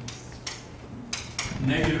 QP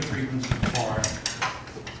negative frequency part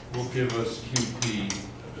will give us QP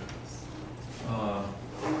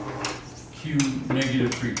Q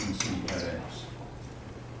negative frequency at X.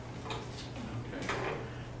 Okay.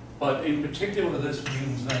 But in particular, this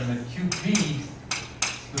means then that QP,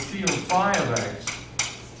 the field phi of X,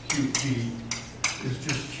 QP, is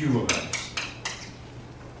just Q of X.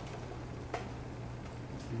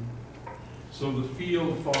 So the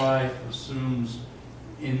field phi assumes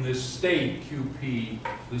in this state QP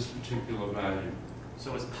this particular value.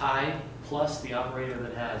 So is pi plus the operator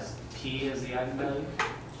that has p as the eigenvalue?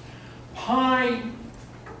 Pi,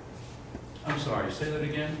 I'm sorry, say that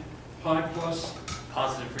again. Pi plus?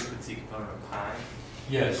 Positive frequency component of pi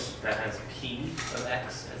Yes. that has p of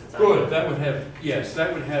x as its Good, eigenvalue. that would have, yes,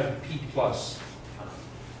 that would have P plus.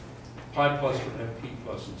 Pi plus would have P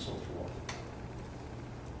plus and so forth.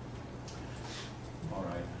 All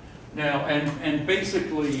right. Now, and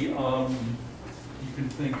basically, you can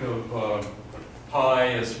think of pi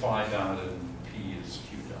as phi dot and P as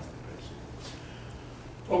Q dot,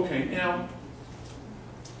 basically. Okay, now,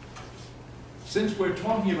 since we're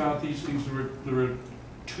talking about these things, there are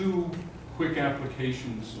two quick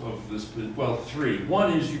applications of this, well, three.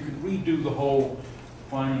 One is you can redo the whole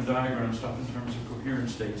Feynman diagram stuff in terms of coherent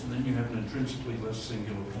states, and then you have an intrinsically less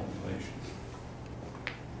singular formulation.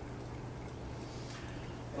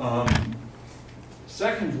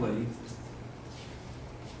 Secondly,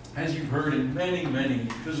 as you've heard in many, many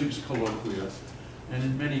physics colloquia and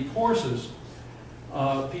in many courses,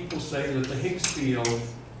 people say that the Higgs field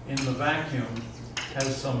in the vacuum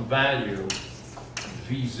has some value,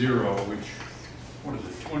 V0, which, what is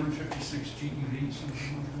it, 256 GeV,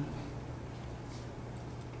 something like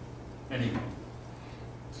that? Anyway.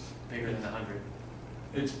 Bigger than 100.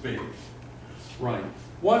 It's big. Right.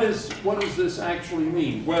 What does this actually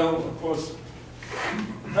mean? Well, of course,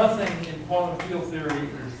 nothing in quantum field theory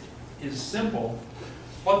is simple,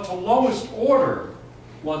 but to lowest order,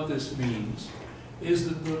 what this means is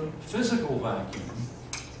that the physical vacuum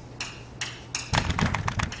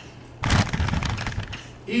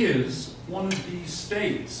is one of these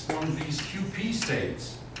states, one of these QP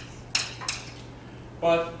states.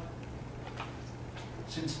 But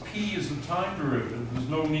since P is the time derivative, there's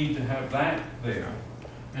no need to have that there.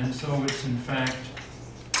 And so it's in fact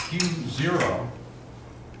Q0.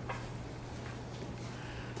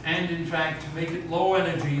 And in fact, to make it low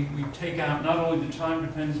energy, we take out not only the time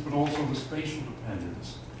dependence, but also the spatial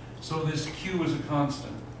dependence. So this Q is a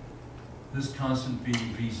constant, this constant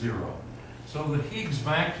being V0. So the Higgs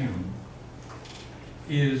vacuum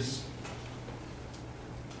is,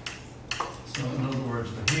 so in other words,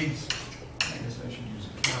 the Higgs, I guess I should use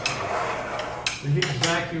a calculator. The Higgs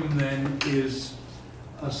vacuum then is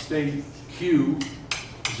a state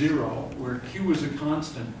Q0, where Q is a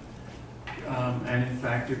constant, and in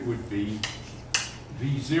fact it would be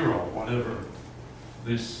V0, whatever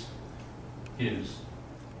this is.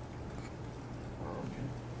 Okay.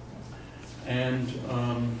 And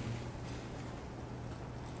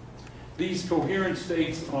these coherent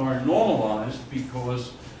states are normalized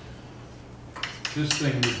because this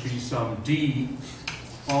thing would be some D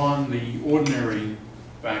on the ordinary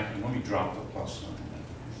vacuum. Let me drop the plus sign.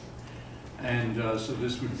 And so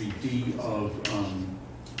this would be D of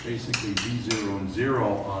basically V0 and 0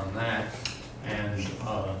 on that. And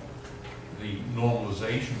the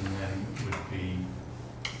normalization then would be,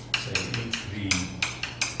 say,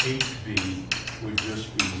 HV would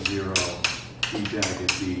just be 0, D dagger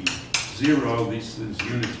D. 0, this is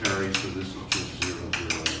unitary, so this is just 0,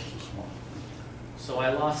 0, it's just 1. So I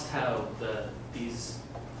lost how these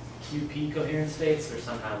QP coherent states are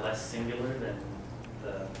somehow less singular than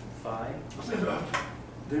the phi.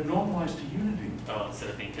 They're normalized to unity. Oh, instead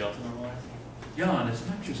of being delta normalized? Yeah, and it's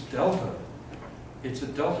not just delta. It's a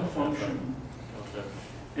delta function. Delta.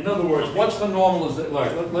 In other words, what's the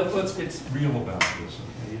normalization? Let's get real about this,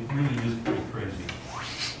 okay? It really is pretty crazy.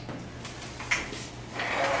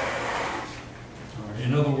 All right,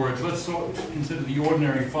 in other words, let's consider the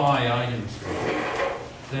ordinary phi eigenstate.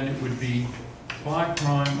 Then it would be phi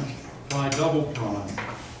prime, phi double prime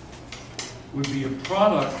would be a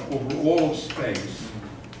product over all of space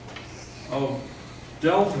of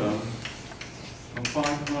delta of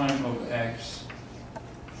phi prime of x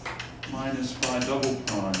minus phi double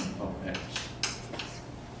prime of x.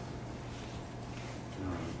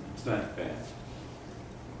 It's that bad.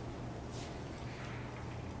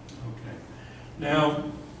 Okay. Now,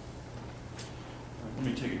 let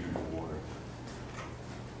me take a drink of water.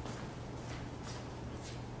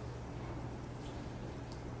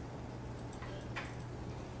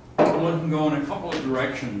 One can go in a couple of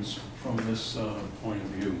directions from this point of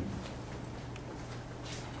view.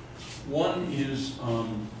 One is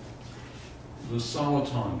the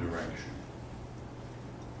soliton direction.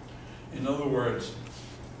 In other words,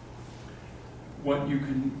 what you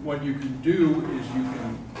can do is you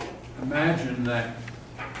can imagine that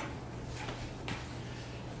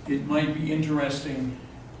it might be interesting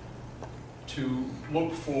to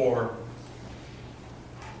look for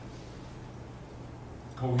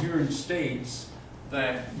coherent states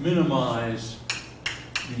that minimize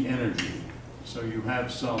the energy. So you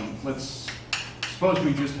have some, let's suppose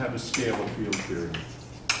we just have a scalar field theory.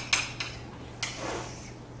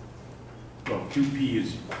 Well, QP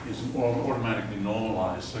is automatically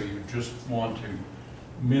normalized, so you just want to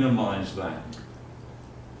minimize that.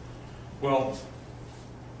 Well,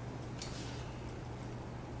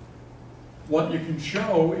 what you can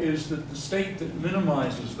show is that the state that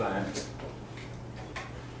minimizes that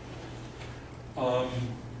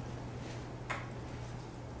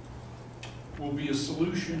will be a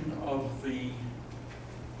solution of the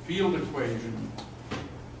field equation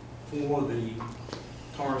for the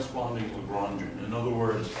corresponding Lagrangian. In other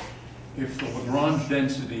words, if the Lagrange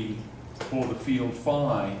density for the field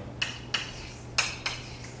phi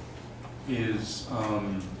is,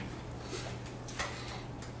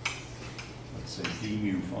 let's say d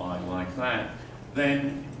mu phi like that,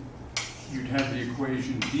 then you'd have the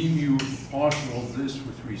equation d mu partial of this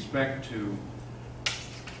with respect to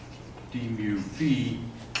d mu phi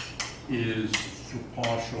is the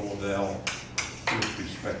partial of L with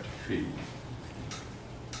respect to phi.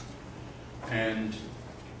 And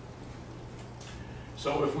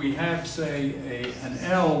so if we have, say, an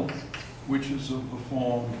L which is of the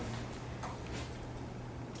form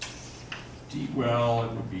d, well,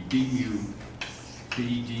 it would be d mu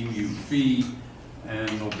phi, d mu phi, and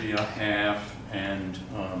there'll be a half, and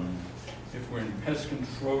if we're in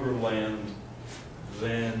Peskin-Schroeder land,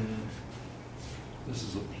 then this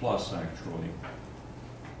is a plus, actually.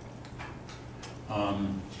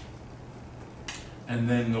 And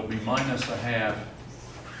then there'll be minus a half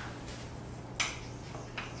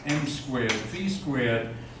m squared phi squared,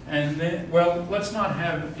 and then, well, let's not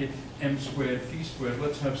have it m squared phi squared,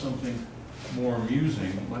 let's have something more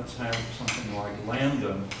amusing. Let's have something like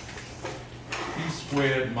lambda phi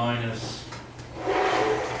squared minus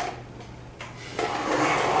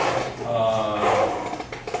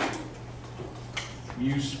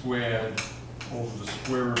mu squared over the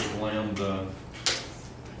square root of lambda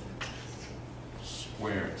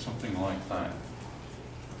squared, something like that.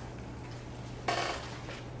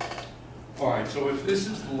 All right, so if this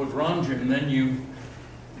is the Lagrangian, then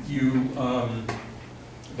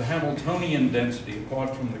the Hamiltonian density,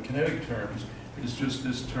 apart from the kinetic terms, is just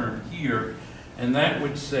this term here, and that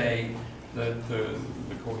would say that the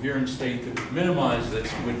coherent state that would minimize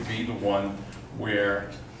this would be the one where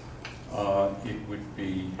it would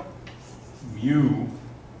be mu,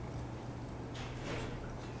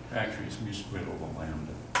 actually it's mu squared over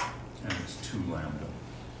lambda, and it's 2 lambda.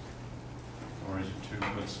 Or is it 2?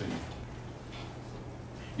 Let's see.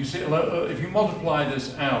 You see, if you multiply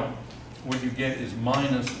this out, what you get is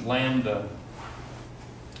minus lambda.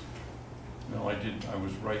 No, I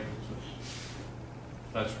was right.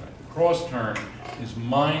 That's right. The cross term is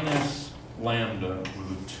minus lambda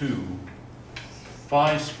with a 2,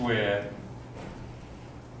 phi squared,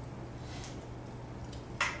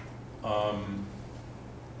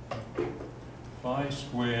 phi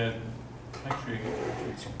squared, actually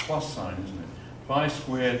it's a plus sign, isn't it? Phi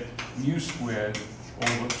squared mu squared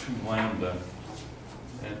over 2 lambda.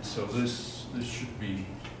 And so this should be,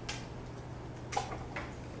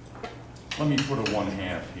 let me put a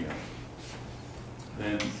 1/2 here.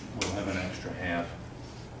 Then we'll have an extra half.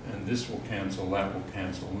 And this will cancel, that will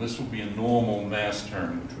cancel. And this will be a normal mass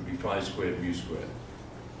term, which would be phi squared mu squared.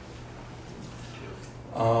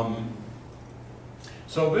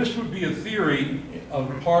 So this would be a theory of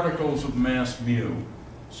particles of mass mu,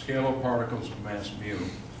 scalar particles of mass mu.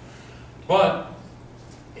 But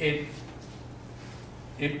it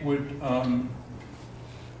would I'm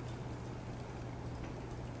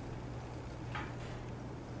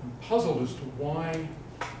puzzled as to why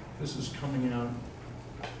this is coming out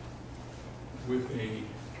with the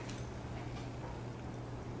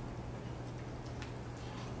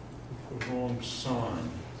wrong sign.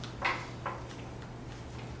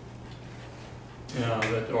 Yeah,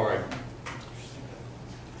 that, all right.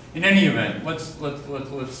 In any event, let's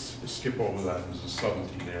skip over that. There's a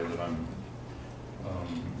subtlety there that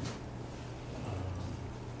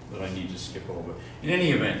that I need to skip over. In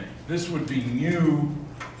any event, this would be mu,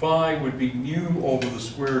 phi would be mu over the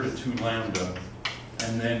square root of 2 lambda,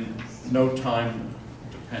 and then no time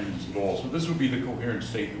dependence at all. So this would be the coherent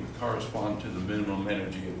state that would correspond to the minimum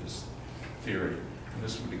energy of this theory. And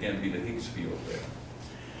this would again be the Higgs field there.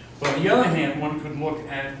 But on the other hand, one could look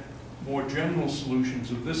at more general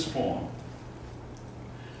solutions of this form.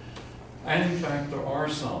 And in fact, there are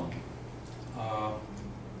some.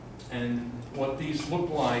 And what these look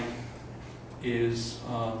like is,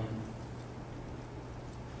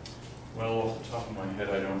 well, off the top of my head,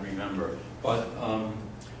 I don't remember. But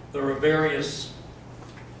there are various,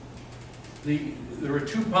 there are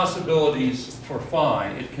 2 possibilities for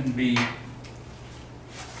phi. It can be,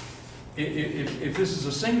 if this is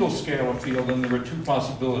a single scalar field, then there are 2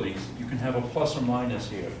 possibilities. You can have a plus or minus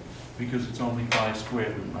here, because it's only phi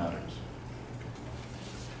squared that matters.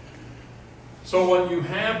 So what you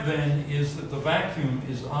have then is that the vacuum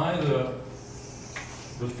is either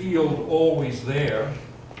the field always there,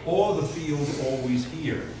 or the field always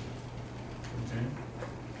here. Okay?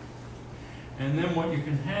 And then what you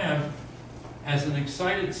can have as an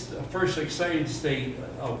first excited state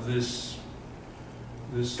of this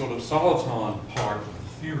sort of soliton part of the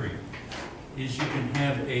theory is you can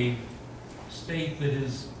have a state that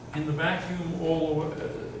is in the vacuum all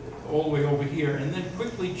the way over here, and then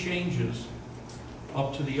quickly changes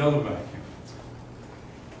up to the other vacuum.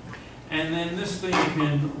 And then this thing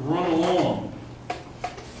can run along.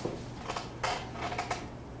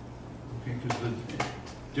 Okay, because the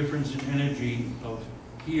difference in energy of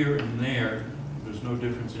here and there, there's no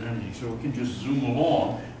difference in energy. So it can just zoom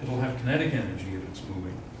along. It'll have kinetic energy if it's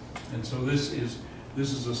moving. And so this is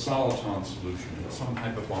a soliton solution. It's some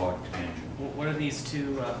hyperbolic tangent. What are these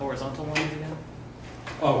 2 horizontal lines again?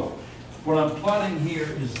 Oh, what I'm plotting here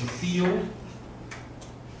is the field,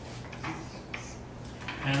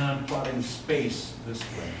 and I'm plotting space this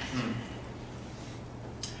way.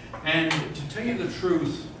 And to tell you the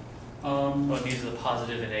truth, Well, these are the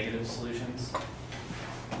positive and negative solutions.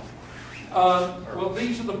 well,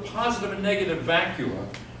 these are the positive and negative vacua,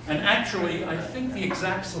 and actually, I think the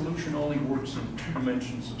exact solution only works in 2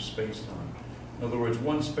 dimensions of space-time. In other words,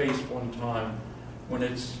 one space, one time, when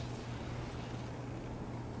it's,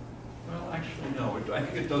 well, actually, no, I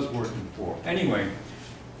think it does work in 4. Anyway,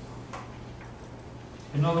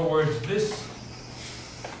 in other words, this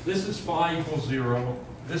is phi equals 0,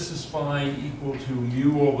 this is phi equal to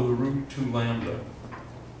mu over the root 2 lambda.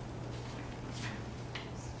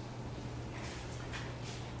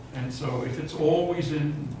 And so if it's always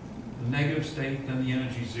in the negative state, then the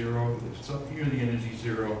energy is 0. If it's up here, the energy is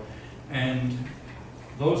 0. And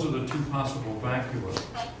those are the 2 possible vacua.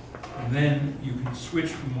 And then you can switch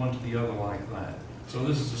from one to the other like that. So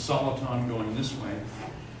this is a soliton going this way.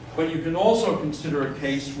 But you can also consider a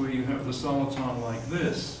case where you have the soliton like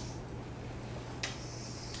this.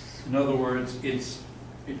 In other words,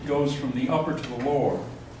 it goes from the upper to the lower.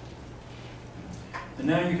 And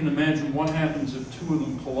now you can imagine what happens if 2 of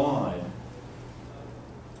them collide.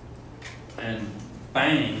 And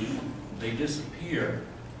bang, they disappear.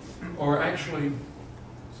 Or actually,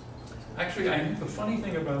 I think the funny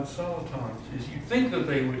thing about solitons is you think that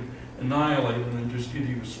they would annihilate them and just give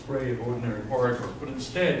you a spray of ordinary particles. But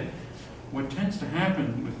instead, what tends to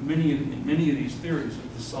happen with in many of these theories is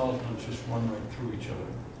the solitons just run right through each other.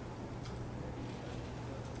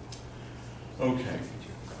 Okay.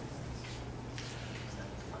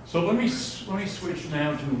 So let me switch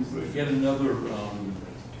now to yet another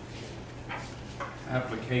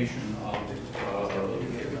application of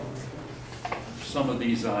some of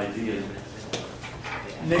these ideas.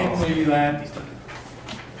 Namely that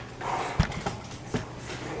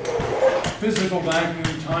physical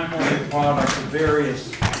vacuum time-ordered products of various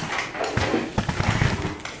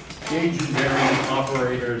gauge invariant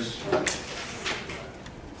operators.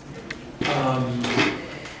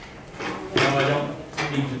 Now I don't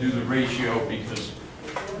need to do the ratio because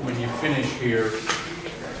when you finish here,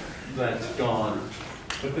 that's gone.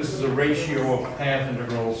 But this is a ratio of path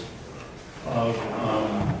integrals of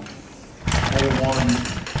O1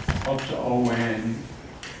 up to ON.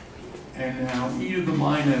 And now e to the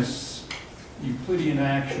minus Euclidean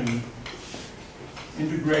action,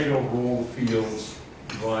 integrate over all the fields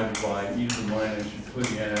divided by e to the minus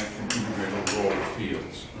Euclidean action, integrate over all the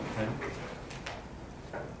fields. Okay?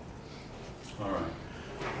 All right.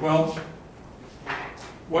 Well,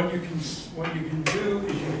 what you can do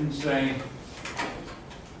is you can say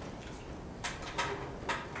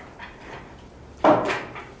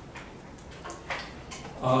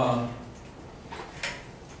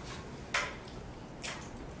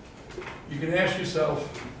you can ask yourself,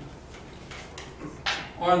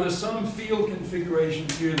 are there some field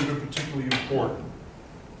configurations here that are particularly important?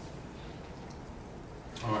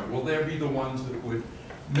 All right, will there be the ones that would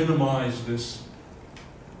minimize this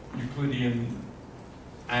Euclidean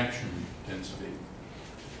action density?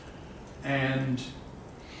 And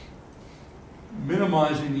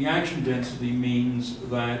minimizing the action density means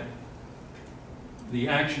that the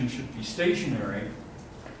action should be stationary.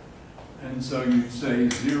 And so you'd say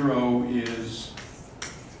 0 is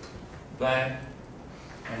that,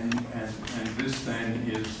 and this then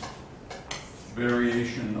is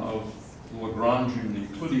variation of Lagrangian, the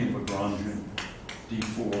Euclidean Lagrangian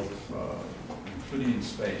D4 Euclidean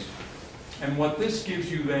space. And what this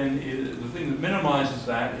gives you then is, the thing that minimizes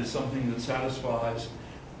that is something that satisfies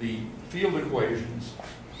the field equations,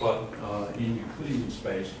 but in Euclidean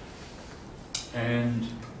space. And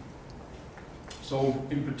so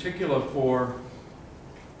in particular for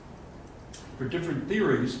different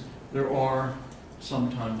theories, there are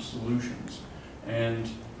sometimes solutions. And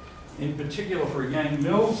in particular for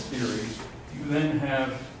Yang-Mills theories, you then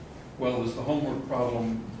have, well, there's the homework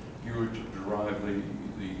problem. You were to derive the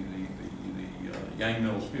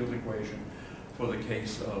Yang-Mills field equation for the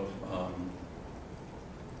case of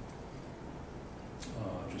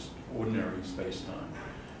just ordinary space-time.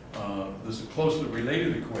 There's a closely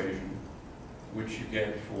related equation which you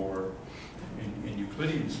get for in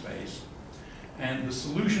Euclidean space, and the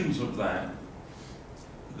solutions of that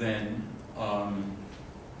then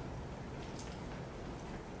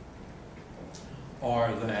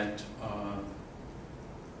are that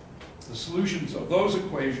the solutions of those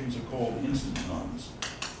equations are called instantons.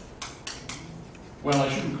 Well, I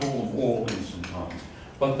shouldn't call them all instantons,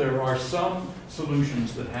 but there are some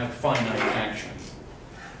solutions that have finite action.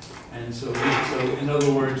 And so in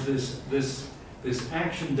other words, this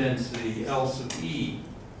action density, L sub E,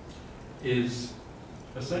 is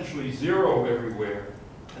essentially 0 everywhere,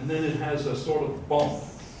 and then it has a sort of bump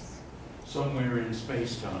somewhere in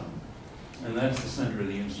space-time. And that's the center of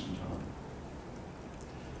the instanton.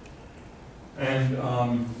 And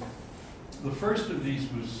the first of these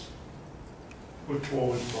was put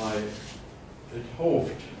forward by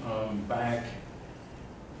Hooft back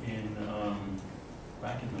in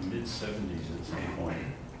the mid-70s at some point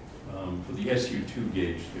for the SU2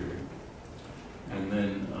 gauge theory. And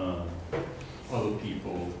then other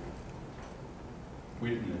people,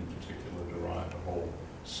 Witten in particular, derived a whole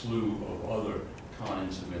slew of other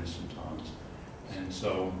kinds of instantons. And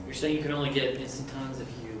so You're saying you can only get instantons if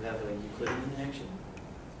you have a Euclidean action?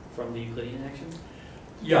 From the Euclidean action?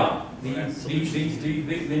 yeah,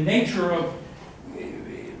 the nature of,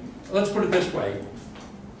 let's put it this way,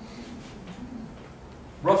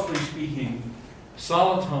 roughly speaking,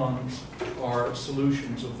 solitons are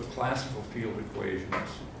solutions of the classical field equations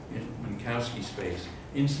in Minkowski space.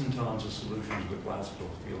 Instantons are solutions of the classical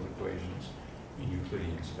field equations in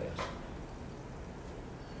Euclidean space.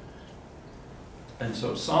 And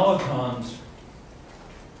so solitons,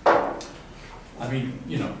 I mean,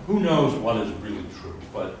 you know, who knows what is really true,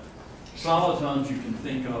 but solitons you can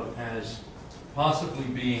think of as possibly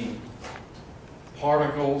being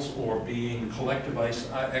particles or being collective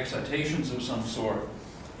excitations of some sort.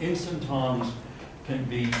 Instantons can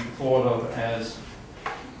be thought of as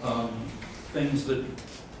things that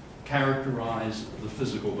characterize the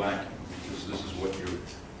physical vacuum, because this is what the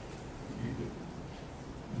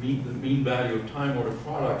mean value of time-ordered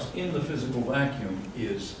products in the physical vacuum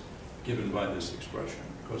is given by this expression.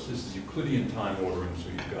 Because this is Euclidean time ordering, so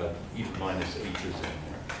you've got e to the minus h's in there.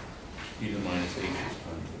 E to the minus h's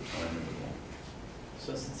times the time interval.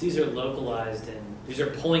 So since these are localized and these are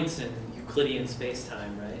points in Euclidean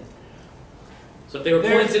space-time, right? So if they were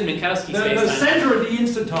points in Minkowski space-time. The center of the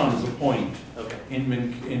instanton is a point Okay.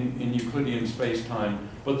 in Euclidean space-time,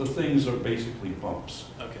 but the things are basically bumps.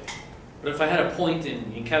 Okay. But if I had a point in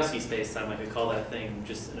Minkowski space-time, I could call that thing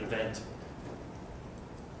just an event.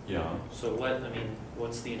 Yeah. So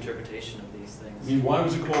what's the interpretation of these I things? mean, why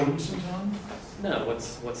was it called instanton? No,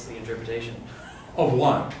 what's the interpretation? Of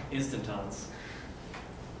what? Instantons.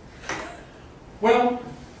 Well,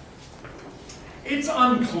 it's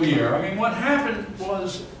unclear. I mean, what happened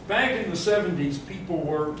was, back in the 70s, people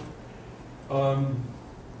were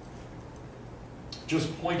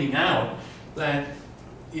just pointing out that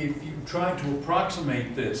if you tried to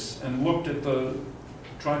approximate this and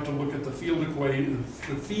tried to look at the field equation,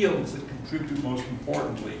 the fields that contribute most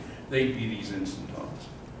importantly, they'd be these instantons.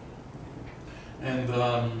 And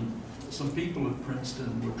some people at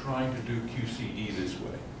Princeton were trying to do QCD this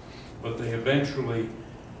way, but they eventually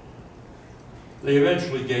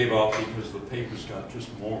gave up because the papers got just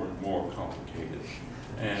more and more complicated.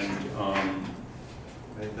 And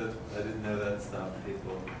I didn't know that stopped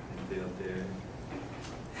people in field theory.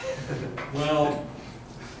 well,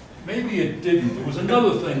 maybe it didn't. There was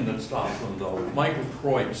another thing that stopped them, though. Michael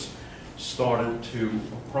Kreutz started to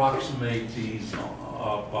approximate these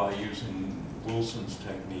by using Wilson's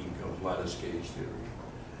technique of lattice gauge theory.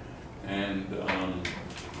 And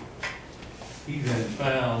he then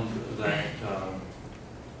found that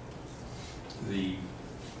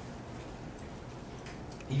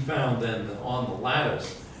that on the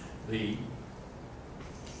lattice, if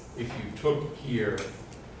you took here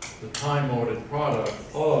the time-ordered product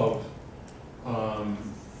of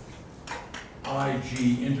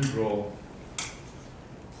IG integral,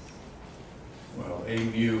 well, a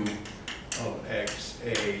mu of x,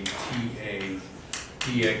 a, t, a,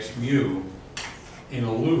 dx mu in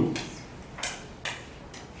a loop,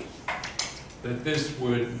 that this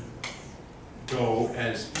would go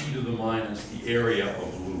as e to the minus the area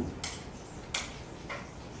of the loop.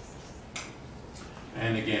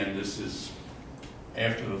 And again, this is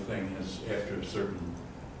after the thing after a certain,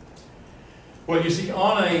 well, you see,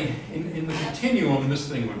 in the continuum, this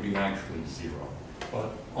thing would be actually 0.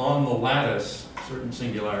 But on the lattice, certain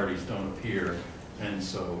singularities don't appear, and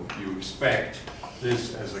so you expect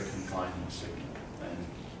this as a confinement signal. And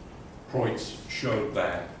Kreutz showed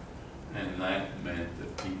that, and that meant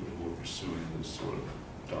that people were pursuing this sort of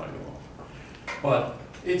died off. But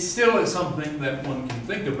it still is something that one can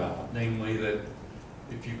think about, namely that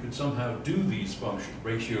if you could somehow do these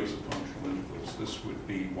ratios of functional intervals, this would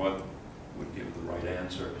be what would give the right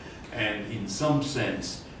answer. And in some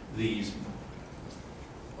sense, these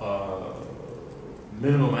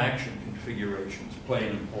minimum action configurations play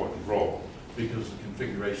an important role, because the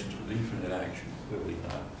configurations with infinite action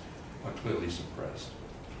are clearly suppressed.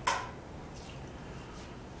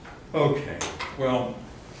 Okay, well,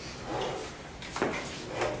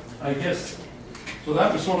 I guess, so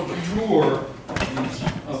that was sort of a tour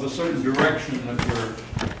of a certain direction that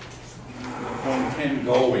one can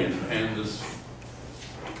go in, and there's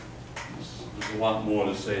a lot more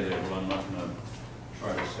to say there, but I'm not going to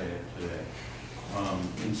try to say it today.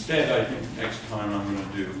 Instead, I think next time I'm going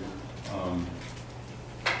to do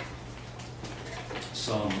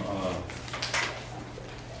some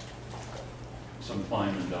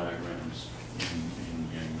Feynman diagrams in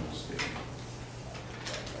Yang-Mills theory.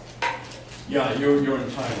 Yeah, you're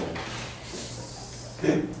entitled.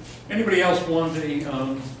 Anybody else want a,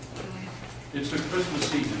 it's a Christmas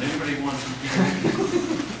season, anybody want some candy?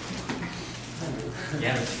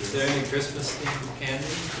 Yeah. Is there any Christmas themed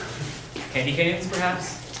candy? Candy canes,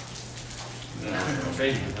 perhaps?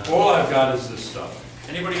 No. All I've got is this stuff.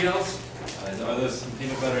 Anybody else? Are there some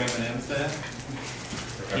peanut butter M&Ms there?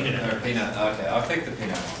 Peanut. Or peanut, okay, I'll take the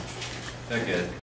peanut one. They're good.